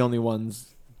they are the only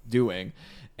ones doing.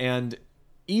 And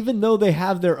even though they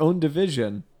have their own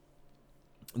division,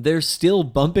 they're still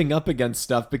bumping up against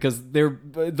stuff because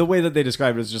the way that they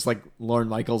describe it is just like Lorne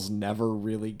Michaels never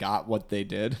really got what they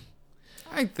did.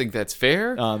 I think that's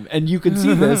fair. And you can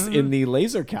see this in the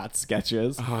Lasercat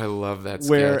sketches. Oh, I love that sketch.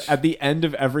 Where at the end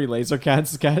of every Lasercat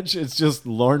sketch, it's just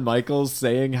Lorne Michaels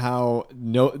saying how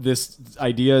this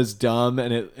idea is dumb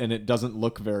and it doesn't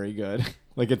look very good.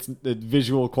 Like the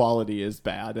visual quality is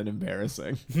bad and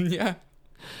embarrassing. Yeah.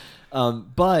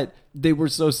 But they were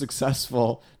so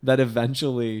successful that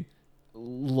eventually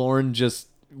Lorne just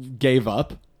gave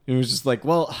up. It was just like,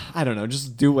 well, I don't know,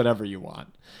 just do whatever you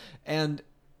want. And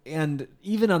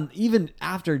even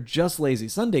after Just Lazy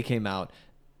Sunday came out,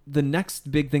 the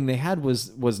next big thing they had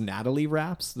was Natalie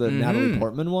Raps, the Natalie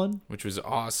Portman one, which was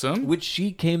awesome, which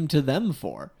she came to them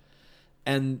for.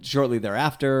 And shortly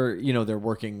thereafter, they're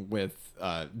working with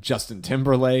Justin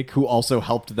Timberlake, who also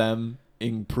helped them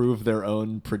improve their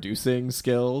own producing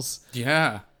skills.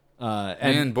 Yeah.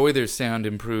 And boy, their sound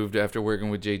improved after working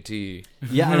with JT.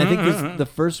 Yeah, and I think the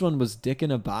first one was Dick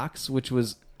in a Box, which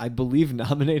was, I believe,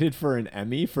 nominated for an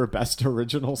Emmy for Best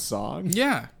Original Song.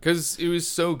 Yeah, because it was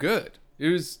so good.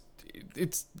 It's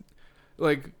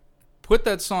like, put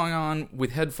that song on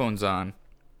with headphones on,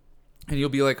 and you'll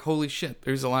be like, holy shit,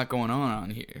 there's a lot going on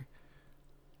here.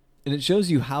 And it shows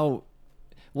you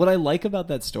what I like about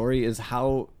that story is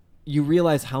how you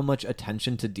realize how much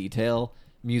attention to detail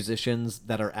musicians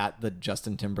that are at the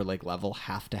Justin Timberlake level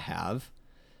have to have,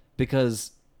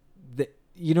 because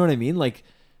you know what I mean? Like,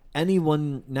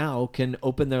 anyone now can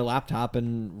open their laptop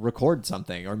and record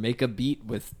something or make a beat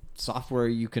with software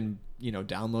you can,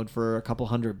 download for a couple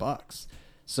 $100.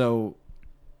 So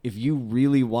if you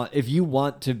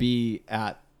want to be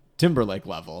at Timberlake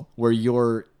level where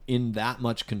you're in that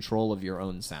much control of your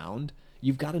own sound,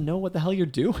 you've got to know what the hell you're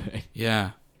doing.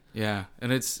 Yeah. Yeah.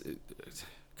 And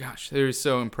gosh, they're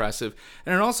so impressive.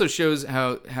 And it also shows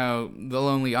how the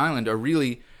Lonely Island are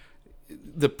really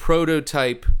the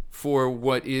prototype for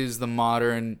what is the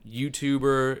modern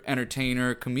YouTuber,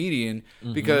 entertainer, comedian,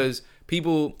 because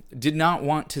people did not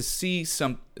want to see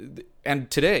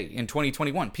and today, in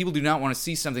 2021, people do not want to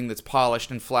see something that's polished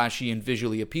and flashy and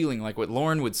visually appealing, like what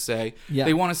Lauren would say. Yeah.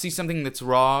 They want to see something that's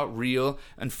raw, real,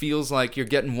 and feels like you're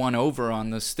getting one over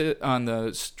on the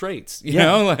straights, you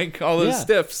know, like all those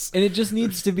stiffs. And it just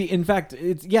needs to be, in fact,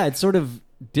 it's sort of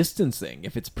distancing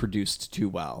if it's produced too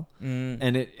well.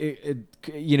 And it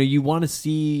you know, you want to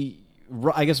see,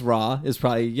 I guess raw is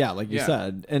probably, like you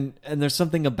said. And there's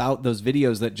something about those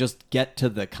videos that just get to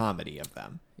the comedy of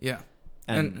them. Yeah.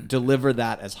 And deliver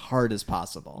that as hard as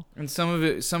possible. And some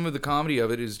of the comedy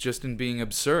of it is just in being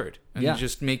absurd and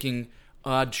just making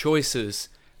odd choices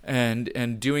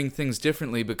and doing things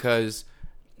differently because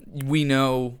we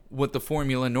know what the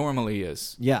formula normally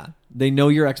is. Yeah. They know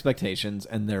your expectations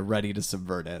and they're ready to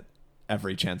subvert it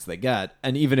every chance they get.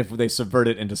 And even if they subvert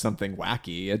it into something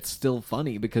wacky, it's still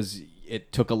funny because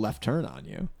it took a left turn on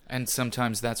you. And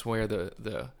sometimes that's where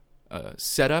the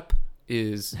setup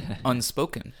is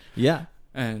unspoken. Yeah.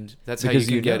 And that's how you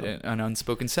can get an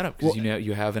unspoken setup because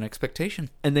you have an expectation.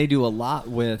 And they do a lot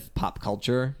with pop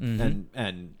culture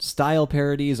and style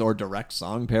parodies or direct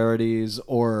song parodies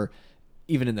or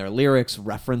even in their lyrics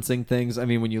referencing things. I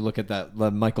mean, when you look at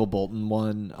the Michael Bolton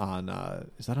one on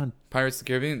is that on Pirates of the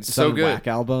Caribbean? It's so good. Whack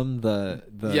album,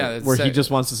 where he just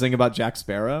wants to sing about Jack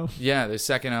Sparrow. Yeah, the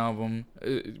second album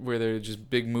where they're just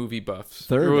big movie buffs.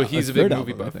 He's a big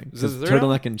movie buff. Is this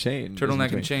Turtleneck and Chain.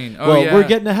 Turtleneck and Chain. Oh, well, we're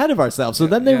getting ahead of ourselves. So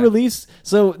then they release.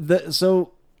 So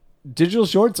digital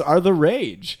shorts are the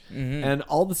rage, and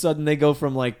all of a sudden they go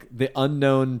from like the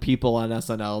unknown people on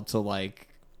SNL to like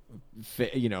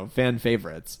fan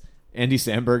favorites. Andy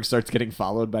Samberg starts getting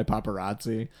followed by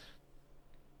paparazzi,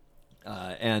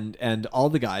 and all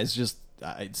the guys just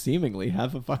seemingly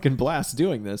have a fucking blast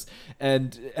doing this.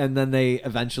 And then they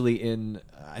eventually in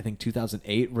I think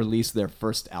 2008 released their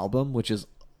first album, which is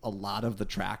a lot of the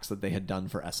tracks that they had done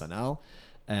for SNL.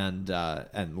 And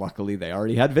luckily they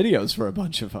already had videos for a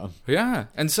bunch of them. Yeah,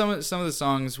 and some of the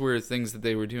songs were things that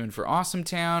they were doing for Awesome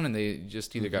Town, and they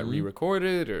just either got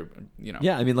re-recorded or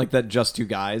Yeah, I mean, like that Just Two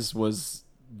Guys was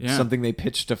something they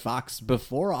pitched to Fox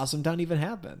before Awesome Town even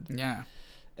happened. Yeah,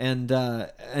 and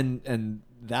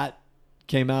that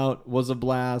came out, was a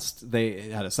blast. They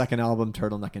had a second album,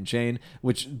 Turtleneck and Chain,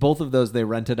 which both of those they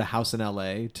rented a house in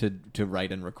LA to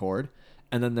write and record.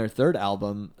 And then their third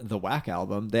album, the Whack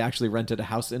album, they actually rented a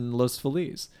house in Los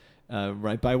Feliz,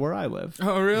 right by where I live.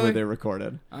 Oh, really? Where they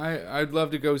recorded. I'd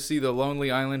love to go see the Lonely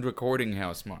Island recording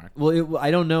house, Mark. Well,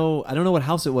 I don't know what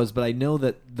house it was, but I know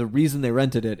that the reason they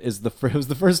rented it is it was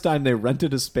the first time they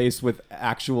rented a space with an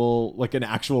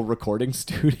actual recording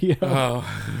studio. Oh,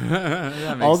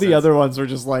 that makes all the sense. other ones were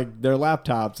just like their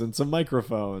laptops and some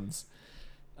microphones.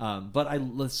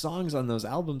 But the songs on those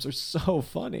albums are so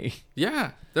funny.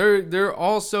 Yeah, they're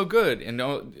all so good, and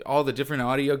all the different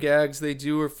audio gags they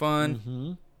do are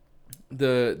fun.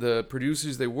 The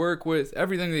producers they work with,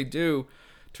 everything they do,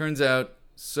 turns out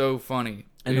so funny.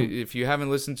 And if you haven't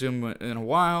listened to them in a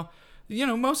while,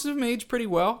 most of them age pretty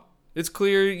well. It's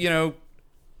clear,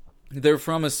 they're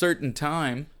from a certain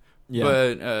time. Yeah.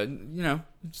 But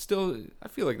still, I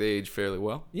feel like they age fairly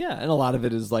well. Yeah, and a lot of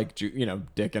it is like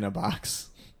dick in a box.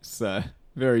 It's a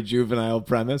very juvenile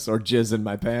premise, or jizz in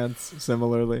my pants,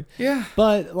 similarly. Yeah.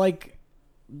 But like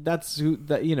that's the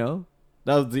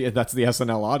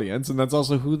SNL audience, and that's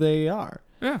also who they are.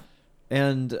 Yeah.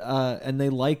 And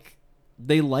they like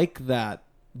that.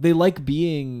 They like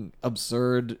being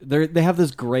absurd. They have this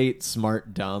great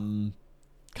smart dumb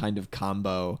kind of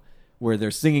combo where they're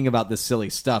singing about this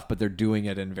silly stuff, but they're doing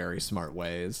it in very smart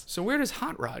ways. So where does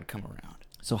Hot Rod come around?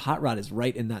 So Hot Rod is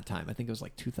right in that time. I think it was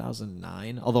like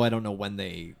 2009, although I don't know when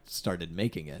they started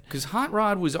making it. Because Hot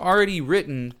Rod was already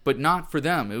written, but not for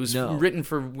them. It was written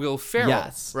for Will Ferrell,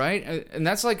 yes. Right? And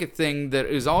that's like a thing that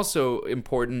is also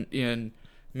important in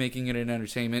making it an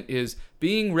entertainment, is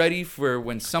being ready for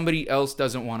when somebody else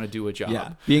doesn't want to do a job.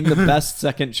 Yeah, being the best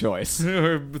second choice.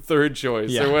 Or third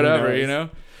choice, or whatever,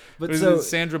 But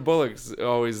Sandra Bullock's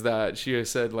always that. She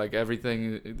has said, like,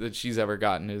 everything that she's ever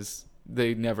gotten is...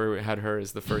 They never had her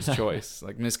as the first choice.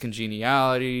 Like Miss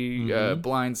Congeniality,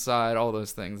 Blindside, all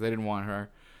those things. They didn't want her.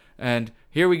 And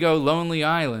here we go, Lonely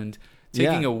Island,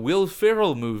 taking a Will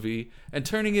Ferrell movie and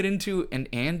turning it into an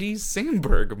Andy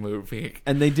Samberg movie.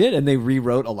 And they did, and they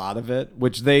rewrote a lot of it,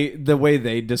 which the way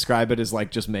they describe it is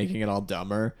like just making it all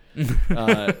dumber,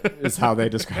 is how they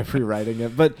describe rewriting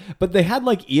it. But they had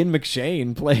like Ian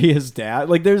McShane play his dad.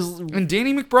 Like and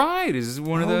Danny McBride is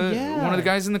one of the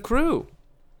guys in the crew.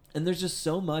 And there's just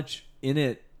so much in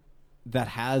it that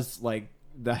has like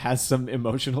that has some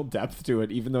emotional depth to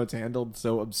it, even though it's handled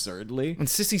so absurdly. And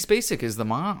Sissy Spacek is the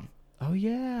mom. Oh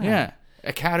yeah, Yeah.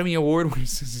 Academy Award winner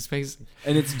Sissy Spacek.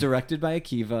 and it's directed by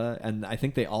Akiva, and I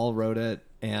think they all wrote it,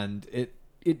 and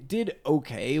it did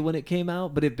okay when it came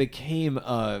out, but it became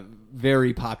a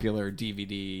very popular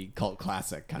DVD cult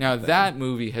classic kind Now of thing. that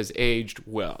movie has aged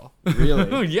well.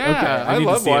 Really? Yeah, Okay, I I need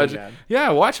to love see it watching. again. Yeah,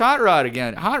 watch Hot Rod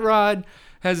again. Hot Rod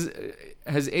has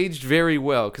aged very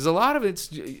well because a lot of it's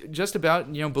just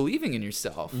about believing in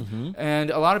yourself, and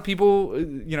a lot of people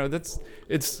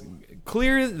it's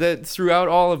clear that throughout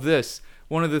all of this,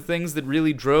 one of the things that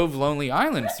really drove Lonely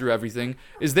Island through everything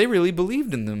is they really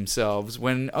believed in themselves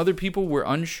when other people were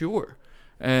unsure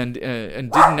and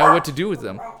didn't know what to do with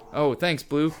them. Oh, thanks,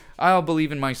 Blue. I'll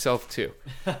believe in myself too.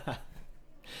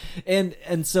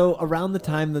 And so around the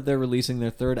time that they're releasing their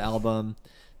third album,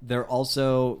 they're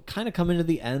also kind of coming to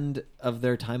the end of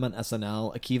their time on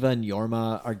SNL. Akiva and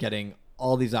Yorma are getting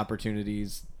all these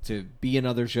opportunities to be in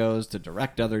other shows, to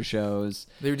direct other shows.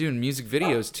 They were doing music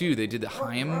videos too. They did the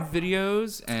Haim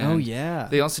videos, and Oh, yeah.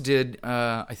 they also did.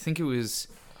 I think it was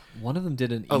One of them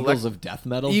did an Eagles of Death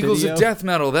Metal Eagles video. of Death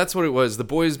Metal. That's what it was. The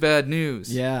Boys Bad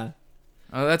News. Yeah.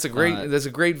 Oh, that's a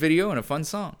great video and a fun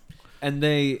song.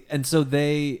 And so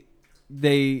they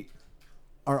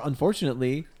are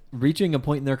unfortunately reaching a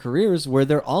point in their careers where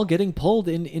they're all getting pulled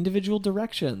in individual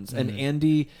directions. And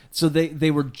Andy, so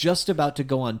they were just about to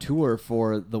go on tour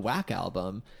for the Whack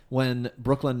album when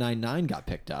Brooklyn Nine-Nine got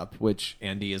picked up, which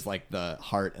Andy is like the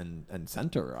heart and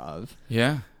center of.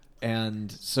 Yeah.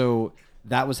 And so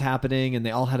that was happening, and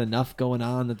they all had enough going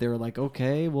on that they were like,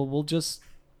 okay, well, we'll just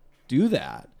do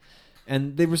that.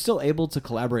 And they were still able to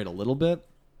collaborate a little bit,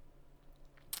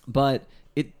 but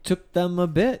it took them a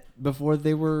bit before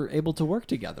they were able to work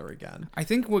together again. I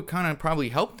think what kind of probably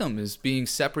helped them is being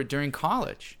separate during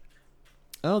college.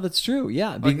 Oh, that's true.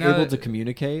 Yeah, being now able that- to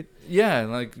communicate. Yeah,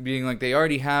 like being like they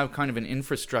already have kind of an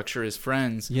infrastructure as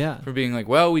friends. Yeah. For being like,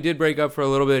 well, we did break up for a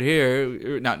little bit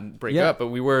here. Not break Yeah. up, but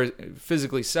we were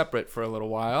physically separate for a little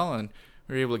while, and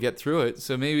we were able to get through it.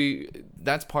 So maybe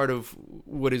that's part of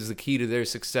what is the key to their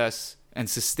success and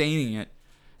sustaining it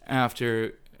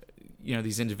after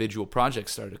these individual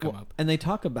projects started to come up. And they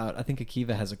talk about, I think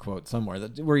Akiva has a quote somewhere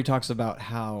where he talks about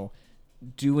how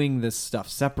doing this stuff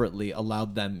separately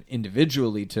allowed them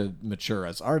individually to mature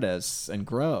as artists and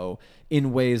grow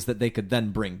in ways that they could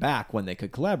then bring back when they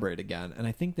could collaborate again. And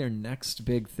I think their next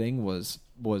big thing was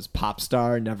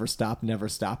Popstar, Never Stop, Never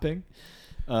Stopping,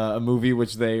 a movie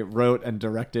which they wrote and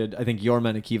directed. I think Yorma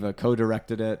and Akiva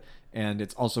co-directed it, and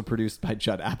it's also produced by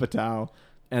Judd Apatow,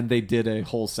 and they did a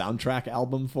whole soundtrack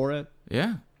album for it.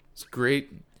 Yeah, it's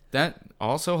great. That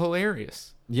also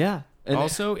hilarious. Yeah. And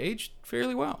also aged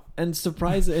fairly well. And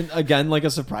again, like a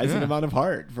surprising Yeah. amount of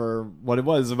heart for what it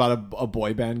was about a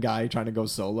boy band guy trying to go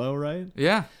solo, right?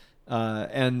 Yeah.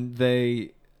 And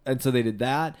so they did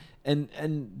that,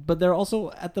 but they're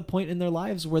also at the point in their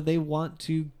lives where they want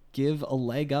to give a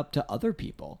leg up to other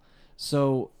people.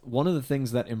 So one of the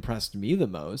things that impressed me the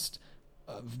most,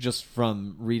 just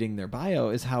from reading their bio,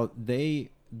 is how they've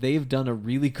done a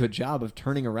really good job of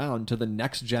turning around to the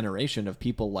next generation of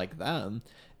people like them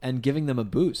and giving them a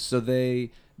boost. So they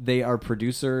are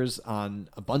producers on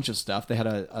a bunch of stuff. They had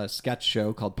a sketch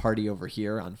show called Party Over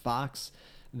Here on Fox.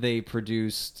 They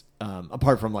produced,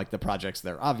 apart from like the projects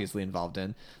they're obviously involved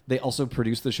in, they also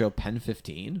produced the show Pen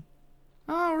 15.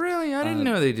 Oh, really? I didn't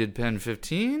know they did Pen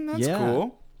 15. That's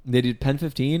cool. They did Pen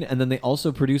 15, and then they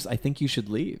also produced I Think You Should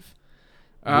Leave.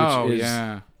 Oh, which is,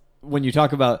 yeah. When you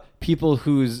talk about people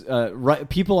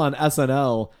people on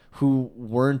SNL who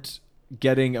weren't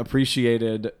getting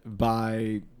appreciated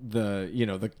by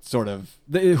the sort of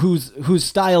whose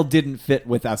style didn't fit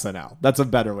with SNL. That's a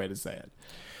better way to say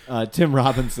it. Tim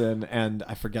Robinson and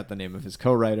I forget the name of his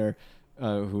co-writer,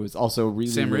 who is also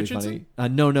really Sam really Richardson?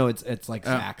 funny. No, it's like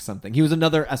Zach something. He was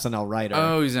another SNL writer.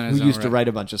 Oh, he's an who SNL used to writer. write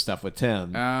a bunch of stuff with Tim.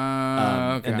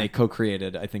 Okay. And they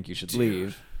co-created I Think You Should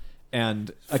Leave.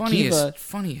 And Akiva,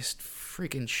 funniest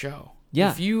freaking show.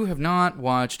 Yeah. If you have not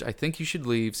watched I Think You Should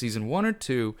Leave season 1 or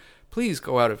 2, please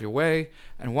go out of your way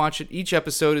and watch it. Each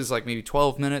episode is like maybe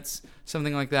 12 minutes,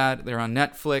 something like that. They're on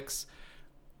Netflix.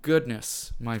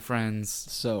 Goodness, my friends.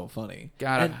 so funny.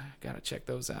 Gotta check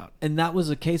those out. And that was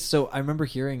a case. So I remember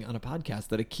hearing on a podcast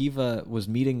that Akiva was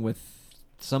meeting with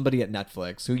somebody at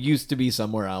Netflix who used to be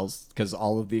somewhere else because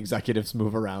all of the executives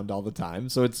move around all the time.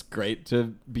 So it's great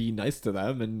to be nice to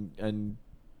them and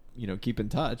keep in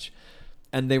touch.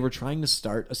 And they were trying to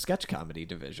start a sketch comedy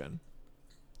division.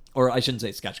 or I shouldn't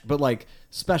say sketch, but like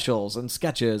specials and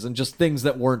sketches and just things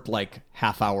that weren't like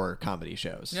half-hour comedy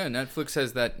shows. Yeah, Netflix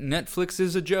has that. Netflix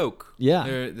is a joke.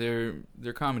 Yeah.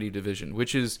 Their comedy division,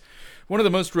 which is one of the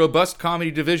most robust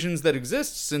comedy divisions that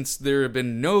exists, since there have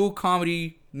been no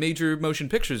comedy major motion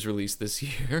pictures released this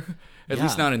year, at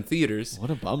least not in theaters. What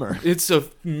a bummer. It's a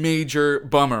major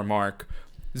bummer, Mark.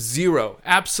 Zero.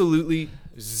 Absolutely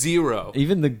zero.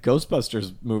 Even the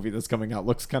Ghostbusters movie that's coming out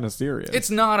looks kind of serious. It's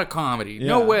not a comedy.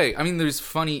 No Yeah. way. I mean, there's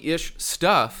funny-ish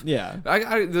stuff. Yeah.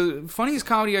 The funniest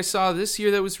comedy I saw this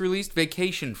year that was released,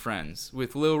 Vacation Friends,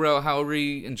 with Lil Rel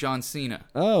Howery and John Cena.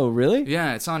 Oh, really?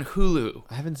 Yeah, it's on Hulu.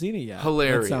 I haven't seen it yet.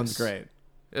 Hilarious. That sounds great.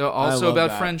 Also love about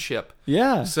that. friendship.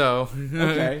 Yeah. So,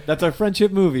 Okay. That's our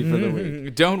friendship movie for the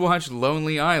week. don't watch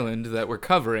Lonely Island that we're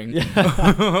covering,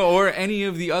 or any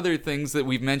of the other things that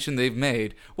we've mentioned they've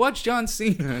made. Watch John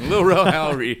Cena and Lil Rel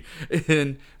Howery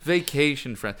in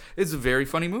Vacation Friends. It's a very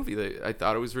funny movie. I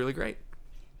thought it was really great.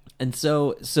 And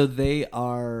so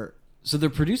they're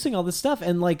producing all this stuff,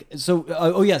 and like, so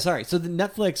so the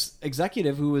Netflix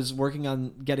executive who was working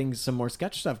on getting some more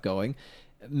sketch stuff going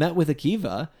met with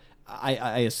Akiva.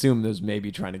 I assume those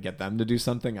maybe trying to get them to do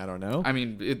something. I don't know. I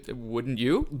mean, wouldn't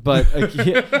you? But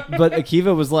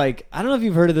Akiva was like, I don't know if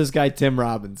you've heard of this guy Tim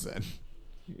Robinson.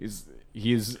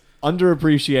 He's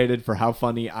underappreciated for how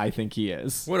funny I think he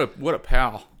is. What a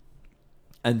pal.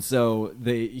 And so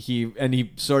they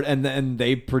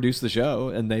produce the show,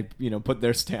 and they put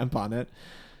their stamp on it.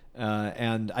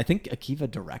 And I think Akiva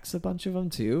directs a bunch of them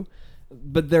too.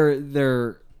 But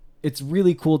it's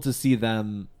really cool to see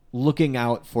them looking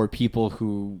out for people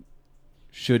who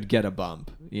should get a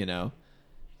bump,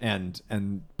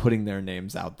 and putting their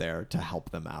names out there to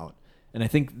help them out. And I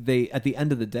think they, at the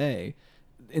end of the day,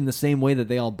 in the same way that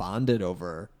they all bonded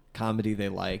over comedy they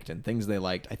liked and things they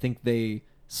liked, I think they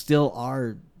still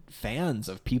are fans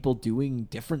of people doing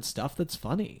different stuff that's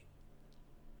funny.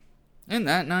 Isn't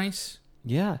that nice?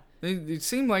 Yeah. They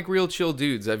seem like real chill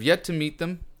dudes. I've yet to meet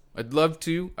them. I'd love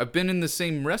to. I've been in the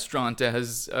same restaurant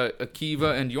as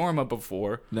Akiva and Yorma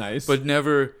before. Nice. But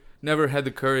never had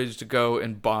the courage to go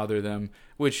and bother them,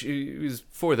 which is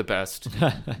for the best.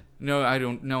 No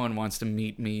one wants to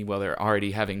meet me while they're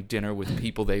already having dinner with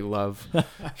people they love.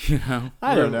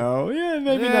 I don't know. Yeah,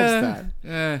 maybe next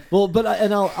time. Well, but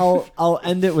I'll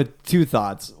end it with two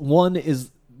thoughts. One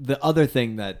is the other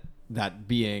thing that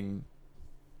being,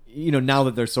 now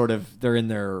that they're in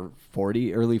their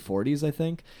early 40s, I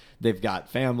think. They've got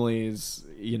families,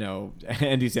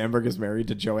 Andy Samberg is married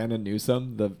to Joanna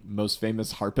Newsom, the most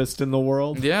famous harpist in the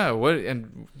world. Yeah, what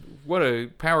a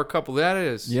power couple that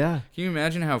is. Yeah. Can you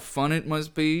imagine how fun it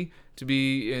must be to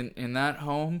be in that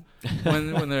home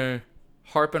when they're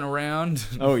harping around?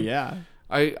 Oh, yeah.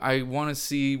 I want to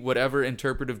see whatever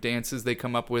interpretive dances they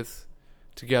come up with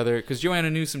together, because Joanna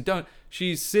Newsom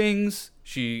she sings,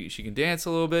 she can dance a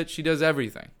little bit, she does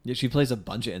everything. Yeah, she plays a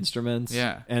bunch of instruments.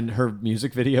 Yeah. And her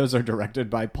music videos are directed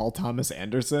by Paul Thomas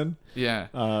Anderson.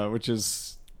 Yeah. Which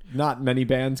is, not many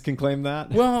bands can claim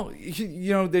that. Well,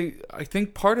 I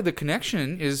think part of the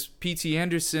connection is P.T.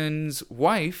 Anderson's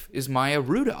wife is Maya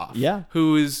Rudolph. Yeah.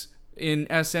 Who is in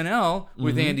SNL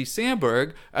with Andy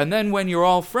Samberg, and then when you're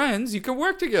all friends, you can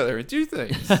work together and do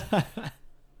things.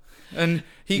 And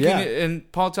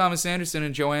and Paul Thomas Anderson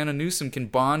and Joanna Newsom can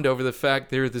bond over the fact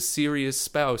they're the serious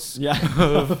spouse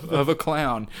of a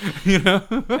clown. And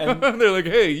they're like,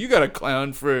 hey, you got a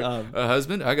clown for a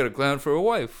husband, I got a clown for a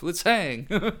wife. Let's hang.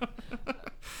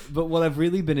 But what I've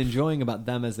really been enjoying about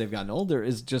them as they've gotten older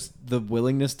is just the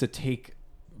willingness to take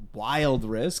wild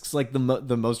risks. Like the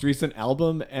most recent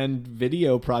album and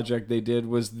video project they did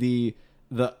was the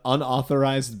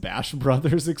unauthorized Bash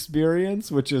Brothers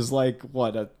experience, which is like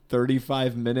a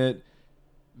 35-minute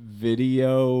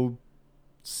video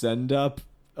send up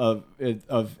of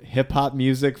hip hop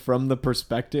music from the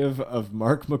perspective of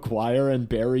Mark McGuire and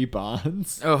Barry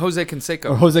Bonds. Oh, Jose Canseco.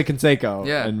 Or Jose Canseco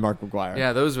and Mark McGuire.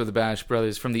 Yeah, those were the Bash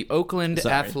Brothers from the Oakland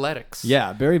Athletics.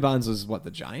 Yeah, Barry Bonds was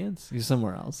the Giants? He's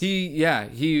somewhere else. He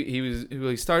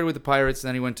started with the Pirates,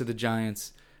 then he went to the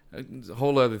Giants. A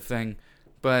whole other thing.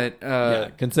 But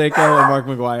Canseco and Mark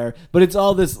McGuire. But it's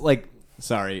all this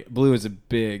Blue is a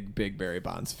big Barry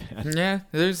Bonds fan. Yeah,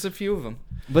 there's a few of them.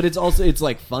 But it's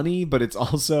like funny, but it's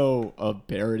also a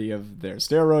parody of their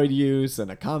steroid use and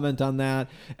a comment on that.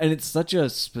 And it's such a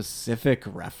specific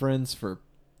reference for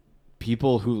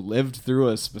people who lived through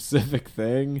a specific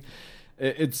thing.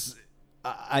 It's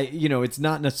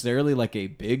not necessarily like a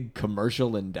big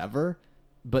commercial endeavor,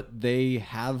 but they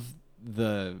have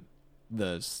the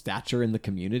stature in the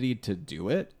community to do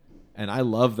it. And I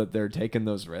love that they're taking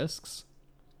those risks.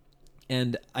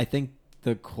 And I think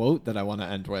the quote that I want to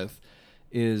end with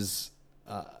is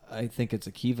I think it's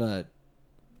Akiva,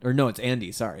 or no, it's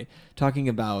Andy. Sorry, talking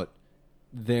about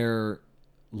their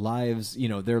lives.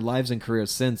 Their lives and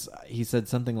careers since. He said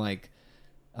something like,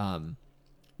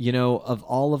 of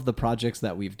all of the projects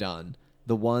that we've done,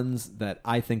 the ones that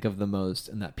I think of the most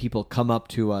and that people come up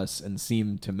to us and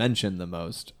seem to mention the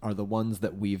most are the ones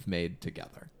that we've made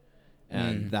together.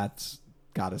 And that's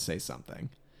got to say something.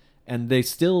 And they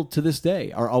still, to this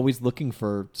day, are always looking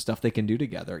for stuff they can do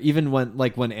together. Even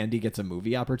when Andy gets a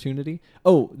movie opportunity.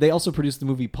 Oh, they also produced the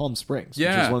movie Palm Springs, which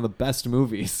is one of the best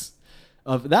movies.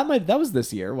 That was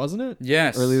this year, wasn't it?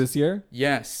 Yes. Early this year?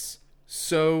 Yes.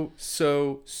 So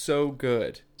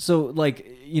good. So,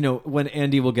 when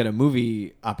Andy will get a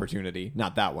movie opportunity,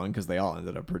 not that one, because they all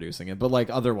ended up producing it, but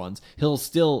other ones, he'll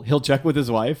check with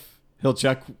his wife. He'll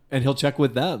check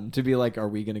with them to be like, are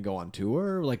we going to go on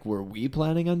tour? Were we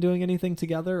planning on doing anything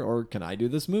together? Or can I do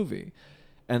this movie?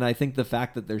 And I think the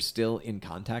fact that they're still in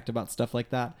contact about stuff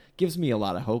like that gives me a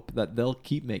lot of hope that they'll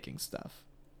keep making stuff.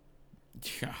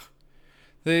 Yeah.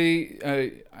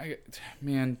 I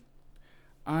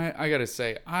gotta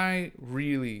say, I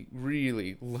really,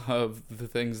 really love the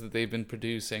things that they've been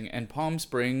producing. And Palm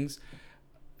Springs,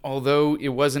 although it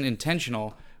wasn't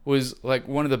intentional, was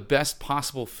one of the best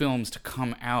possible films to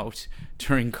come out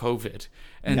during COVID.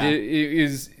 And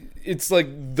it's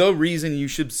the reason you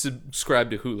should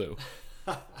subscribe to Hulu.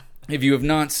 If you have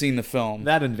not seen the film.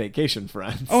 That and Vacation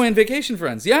Friends. Oh, and Vacation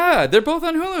Friends. Yeah, they're both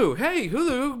on Hulu. Hey,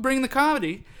 Hulu, bring the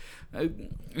comedy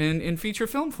in feature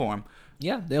film form.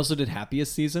 Yeah, they also did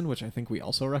Happiest Season, which I think we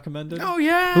also recommended. Oh,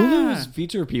 yeah. Hulu's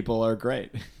feature people are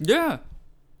great. Yeah.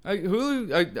 I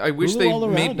wish Hulu they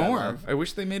made around, more. I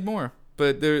wish they made more.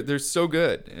 But they're so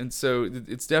good. And so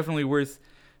it's definitely worth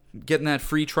getting that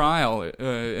free trial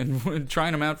and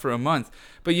trying them out for a month.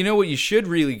 But you know what you should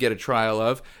really get a trial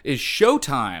of is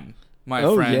Showtime, my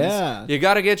friends. Yeah. You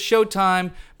got to get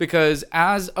Showtime because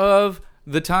as of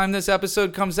the time this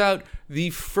episode comes out,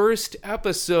 the first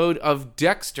episode of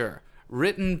Dexter,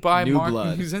 written by Mark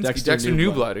Muzinski. Dexter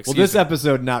Newblood. Well, this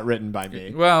episode not written by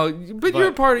me. Well, but you're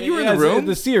a part of. You were in the room.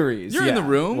 The series. You're in the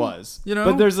room. Was.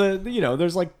 But there's I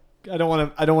don't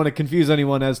want to confuse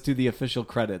anyone as to the official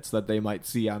credits that they might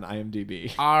see on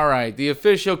IMDb. All right, the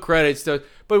official credits.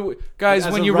 But guys,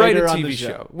 when you write a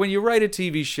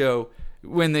TV show,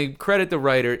 when they credit the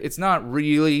writer, it's not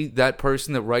really that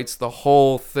person that writes the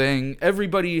whole thing.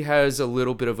 Everybody has a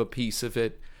little bit of a piece of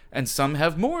it, and some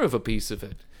have more of a piece of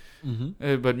it.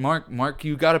 Mm-hmm. But Mark,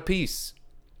 you got a piece.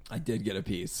 I did get a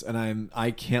piece, and I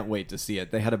can't wait to see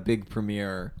it. They had a big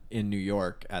premiere in New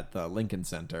York at the Lincoln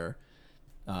Center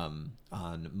on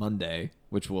Monday,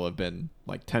 which will have been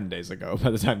 10 days ago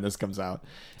by the time this comes out.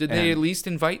 Did they at least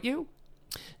invite you?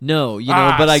 No,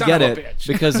 but I get it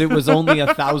because it was only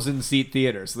 1,000-seat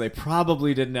theater, so they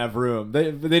probably didn't have room.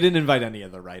 They didn't invite any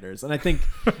of the writers, and I think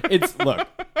look.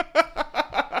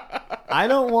 I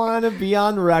don't want to be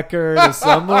on record as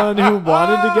someone who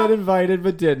wanted to get invited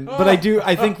but didn't. But I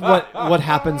think what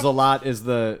happens a lot is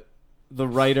the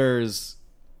writers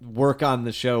work on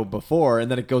the show before and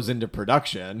then it goes into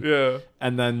production. Yeah.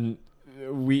 And then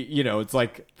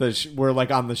it's we're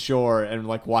on the shore and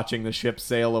watching the ship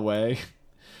sail away.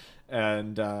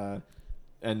 And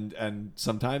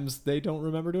sometimes they don't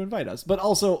remember to invite us. But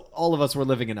also all of us were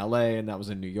living in LA and that was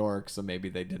in New York, so maybe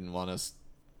they didn't want us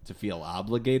to feel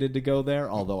obligated to go there,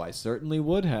 although I certainly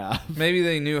would have. Maybe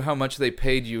they knew how much they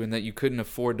paid you and that you couldn't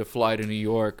afford to fly to New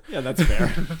York. Yeah, that's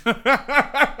fair.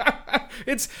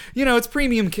 It's it's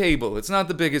premium cable. It's not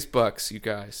the biggest bucks, you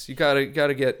guys. You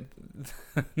gotta get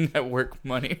network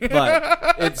money.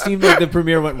 But it seemed like the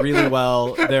premiere went really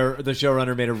well. The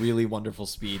showrunner made a really wonderful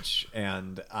speech,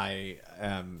 and I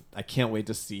can't wait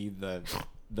to see the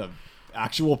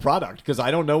actual product because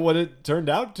I don't know what it turned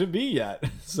out to be yet.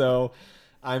 So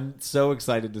I'm so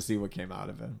excited to see what came out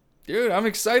of it. Dude, I'm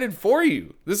excited for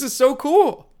you. This is so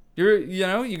cool.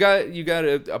 You got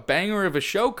a banger of a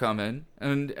show coming,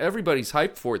 and everybody's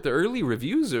hyped for it. The early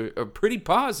reviews are pretty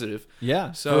positive.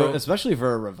 Yeah, so especially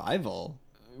for a revival,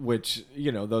 which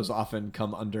those often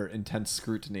come under intense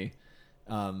scrutiny.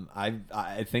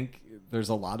 I think there's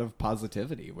a lot of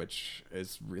positivity, which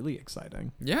is really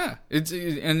exciting. Yeah,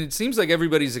 it seems like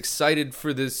everybody's excited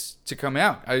for this to come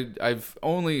out. I've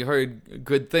only heard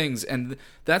good things, and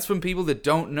that's from people that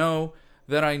don't know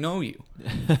that I know you.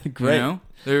 Great.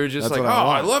 They were just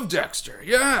I love Dexter.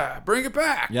 Yeah, bring it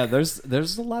back. Yeah,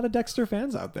 there's a lot of Dexter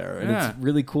fans out there, and it's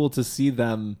really cool to see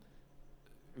them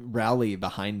rally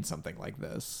behind something like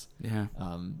this. Yeah,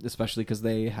 especially because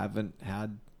they haven't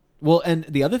had. Well, and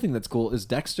the other thing that's cool is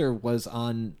Dexter was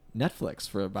on Netflix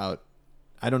for about,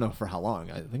 I don't know for how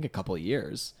long, I think a couple of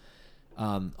years.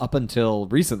 up until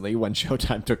recently when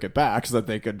Showtime took it back so that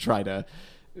they could try to,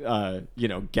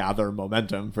 gather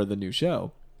momentum for the new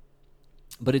show.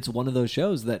 But it's one of those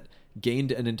shows that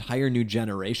gained an entire new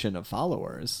generation of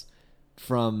followers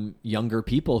from younger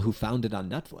people who found it on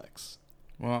Netflix.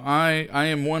 Well, I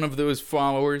am one of those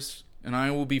followers, and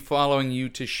I will be following you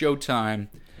to Showtime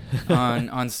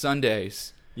on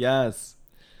Sundays. Yes.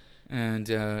 And,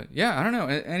 I don't know.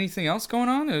 Anything else going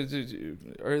on? Are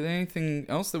there anything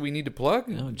else that we need to plug?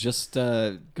 No, just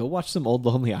go watch some old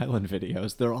Lonely Island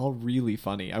videos. They're all really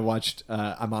funny. I watched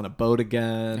I'm on a Boat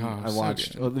Again. Oh, I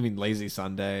watched, Lazy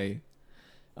Sunday.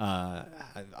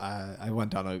 I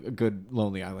went down a good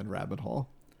Lonely Island rabbit hole.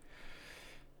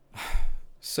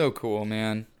 So cool,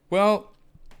 man. Well,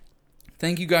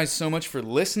 thank you guys so much for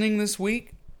listening this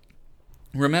week.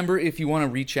 Remember, if you want to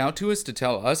reach out to us to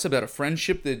tell us about a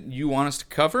friendship that you want us to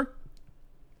cover,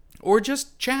 or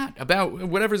just chat about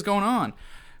whatever's going on,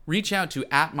 reach out to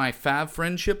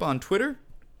 @myfavfriendship on Twitter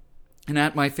and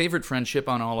 @myfavoritefriendship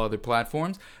on all other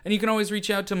platforms. And you can always reach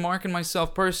out to Mark and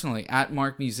myself personally,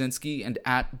 @MarkMuzinski and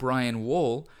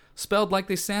 @BrianWohl, spelled like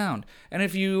they sound. And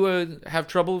if you have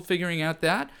trouble figuring out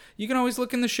that, you can always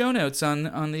look in the show notes on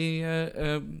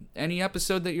the any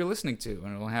episode that you're listening to,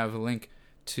 and it'll have a link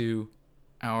to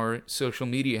our social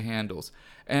media handles.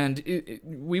 And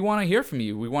we want to hear from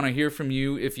you. We want to hear from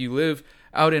you if you live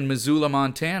out in Missoula,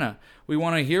 Montana. We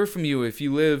want to hear from you if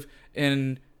you live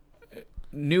in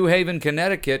New Haven,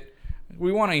 Connecticut.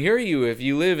 We want to hear you if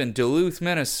you live in Duluth,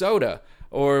 Minnesota,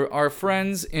 or our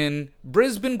friends in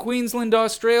Brisbane, Queensland,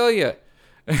 Australia.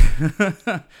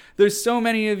 There's so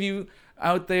many of you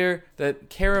out there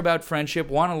that care about friendship,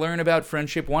 want to learn about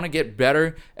friendship, want to get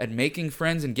better at making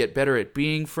friends and get better at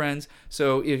being friends.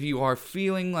 So if you are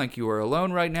feeling like you are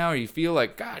alone right now, or you feel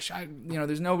like, gosh,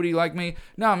 there's nobody like me.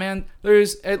 No, man,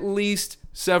 there's at least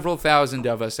several thousand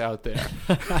of us out there.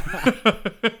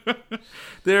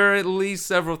 There are at least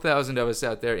several thousand of us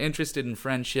out there interested in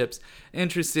friendships,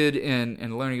 interested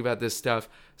in learning about this stuff.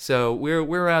 So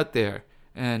we're out there.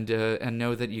 And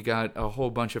know that you got a whole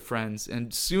bunch of friends.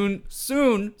 And soon,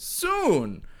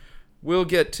 we'll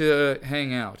get to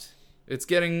hang out. It's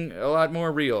getting a lot more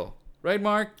real. Right,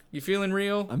 Mark? You feeling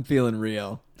real? I'm feeling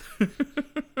real.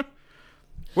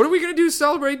 What are we going to do to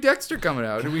celebrate Dexter coming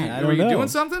out? Are we doing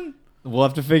something? We'll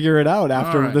have to figure it out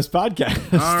after this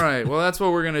podcast. All right. Well, that's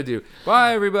what we're going to do.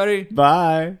 Bye, everybody.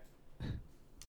 Bye.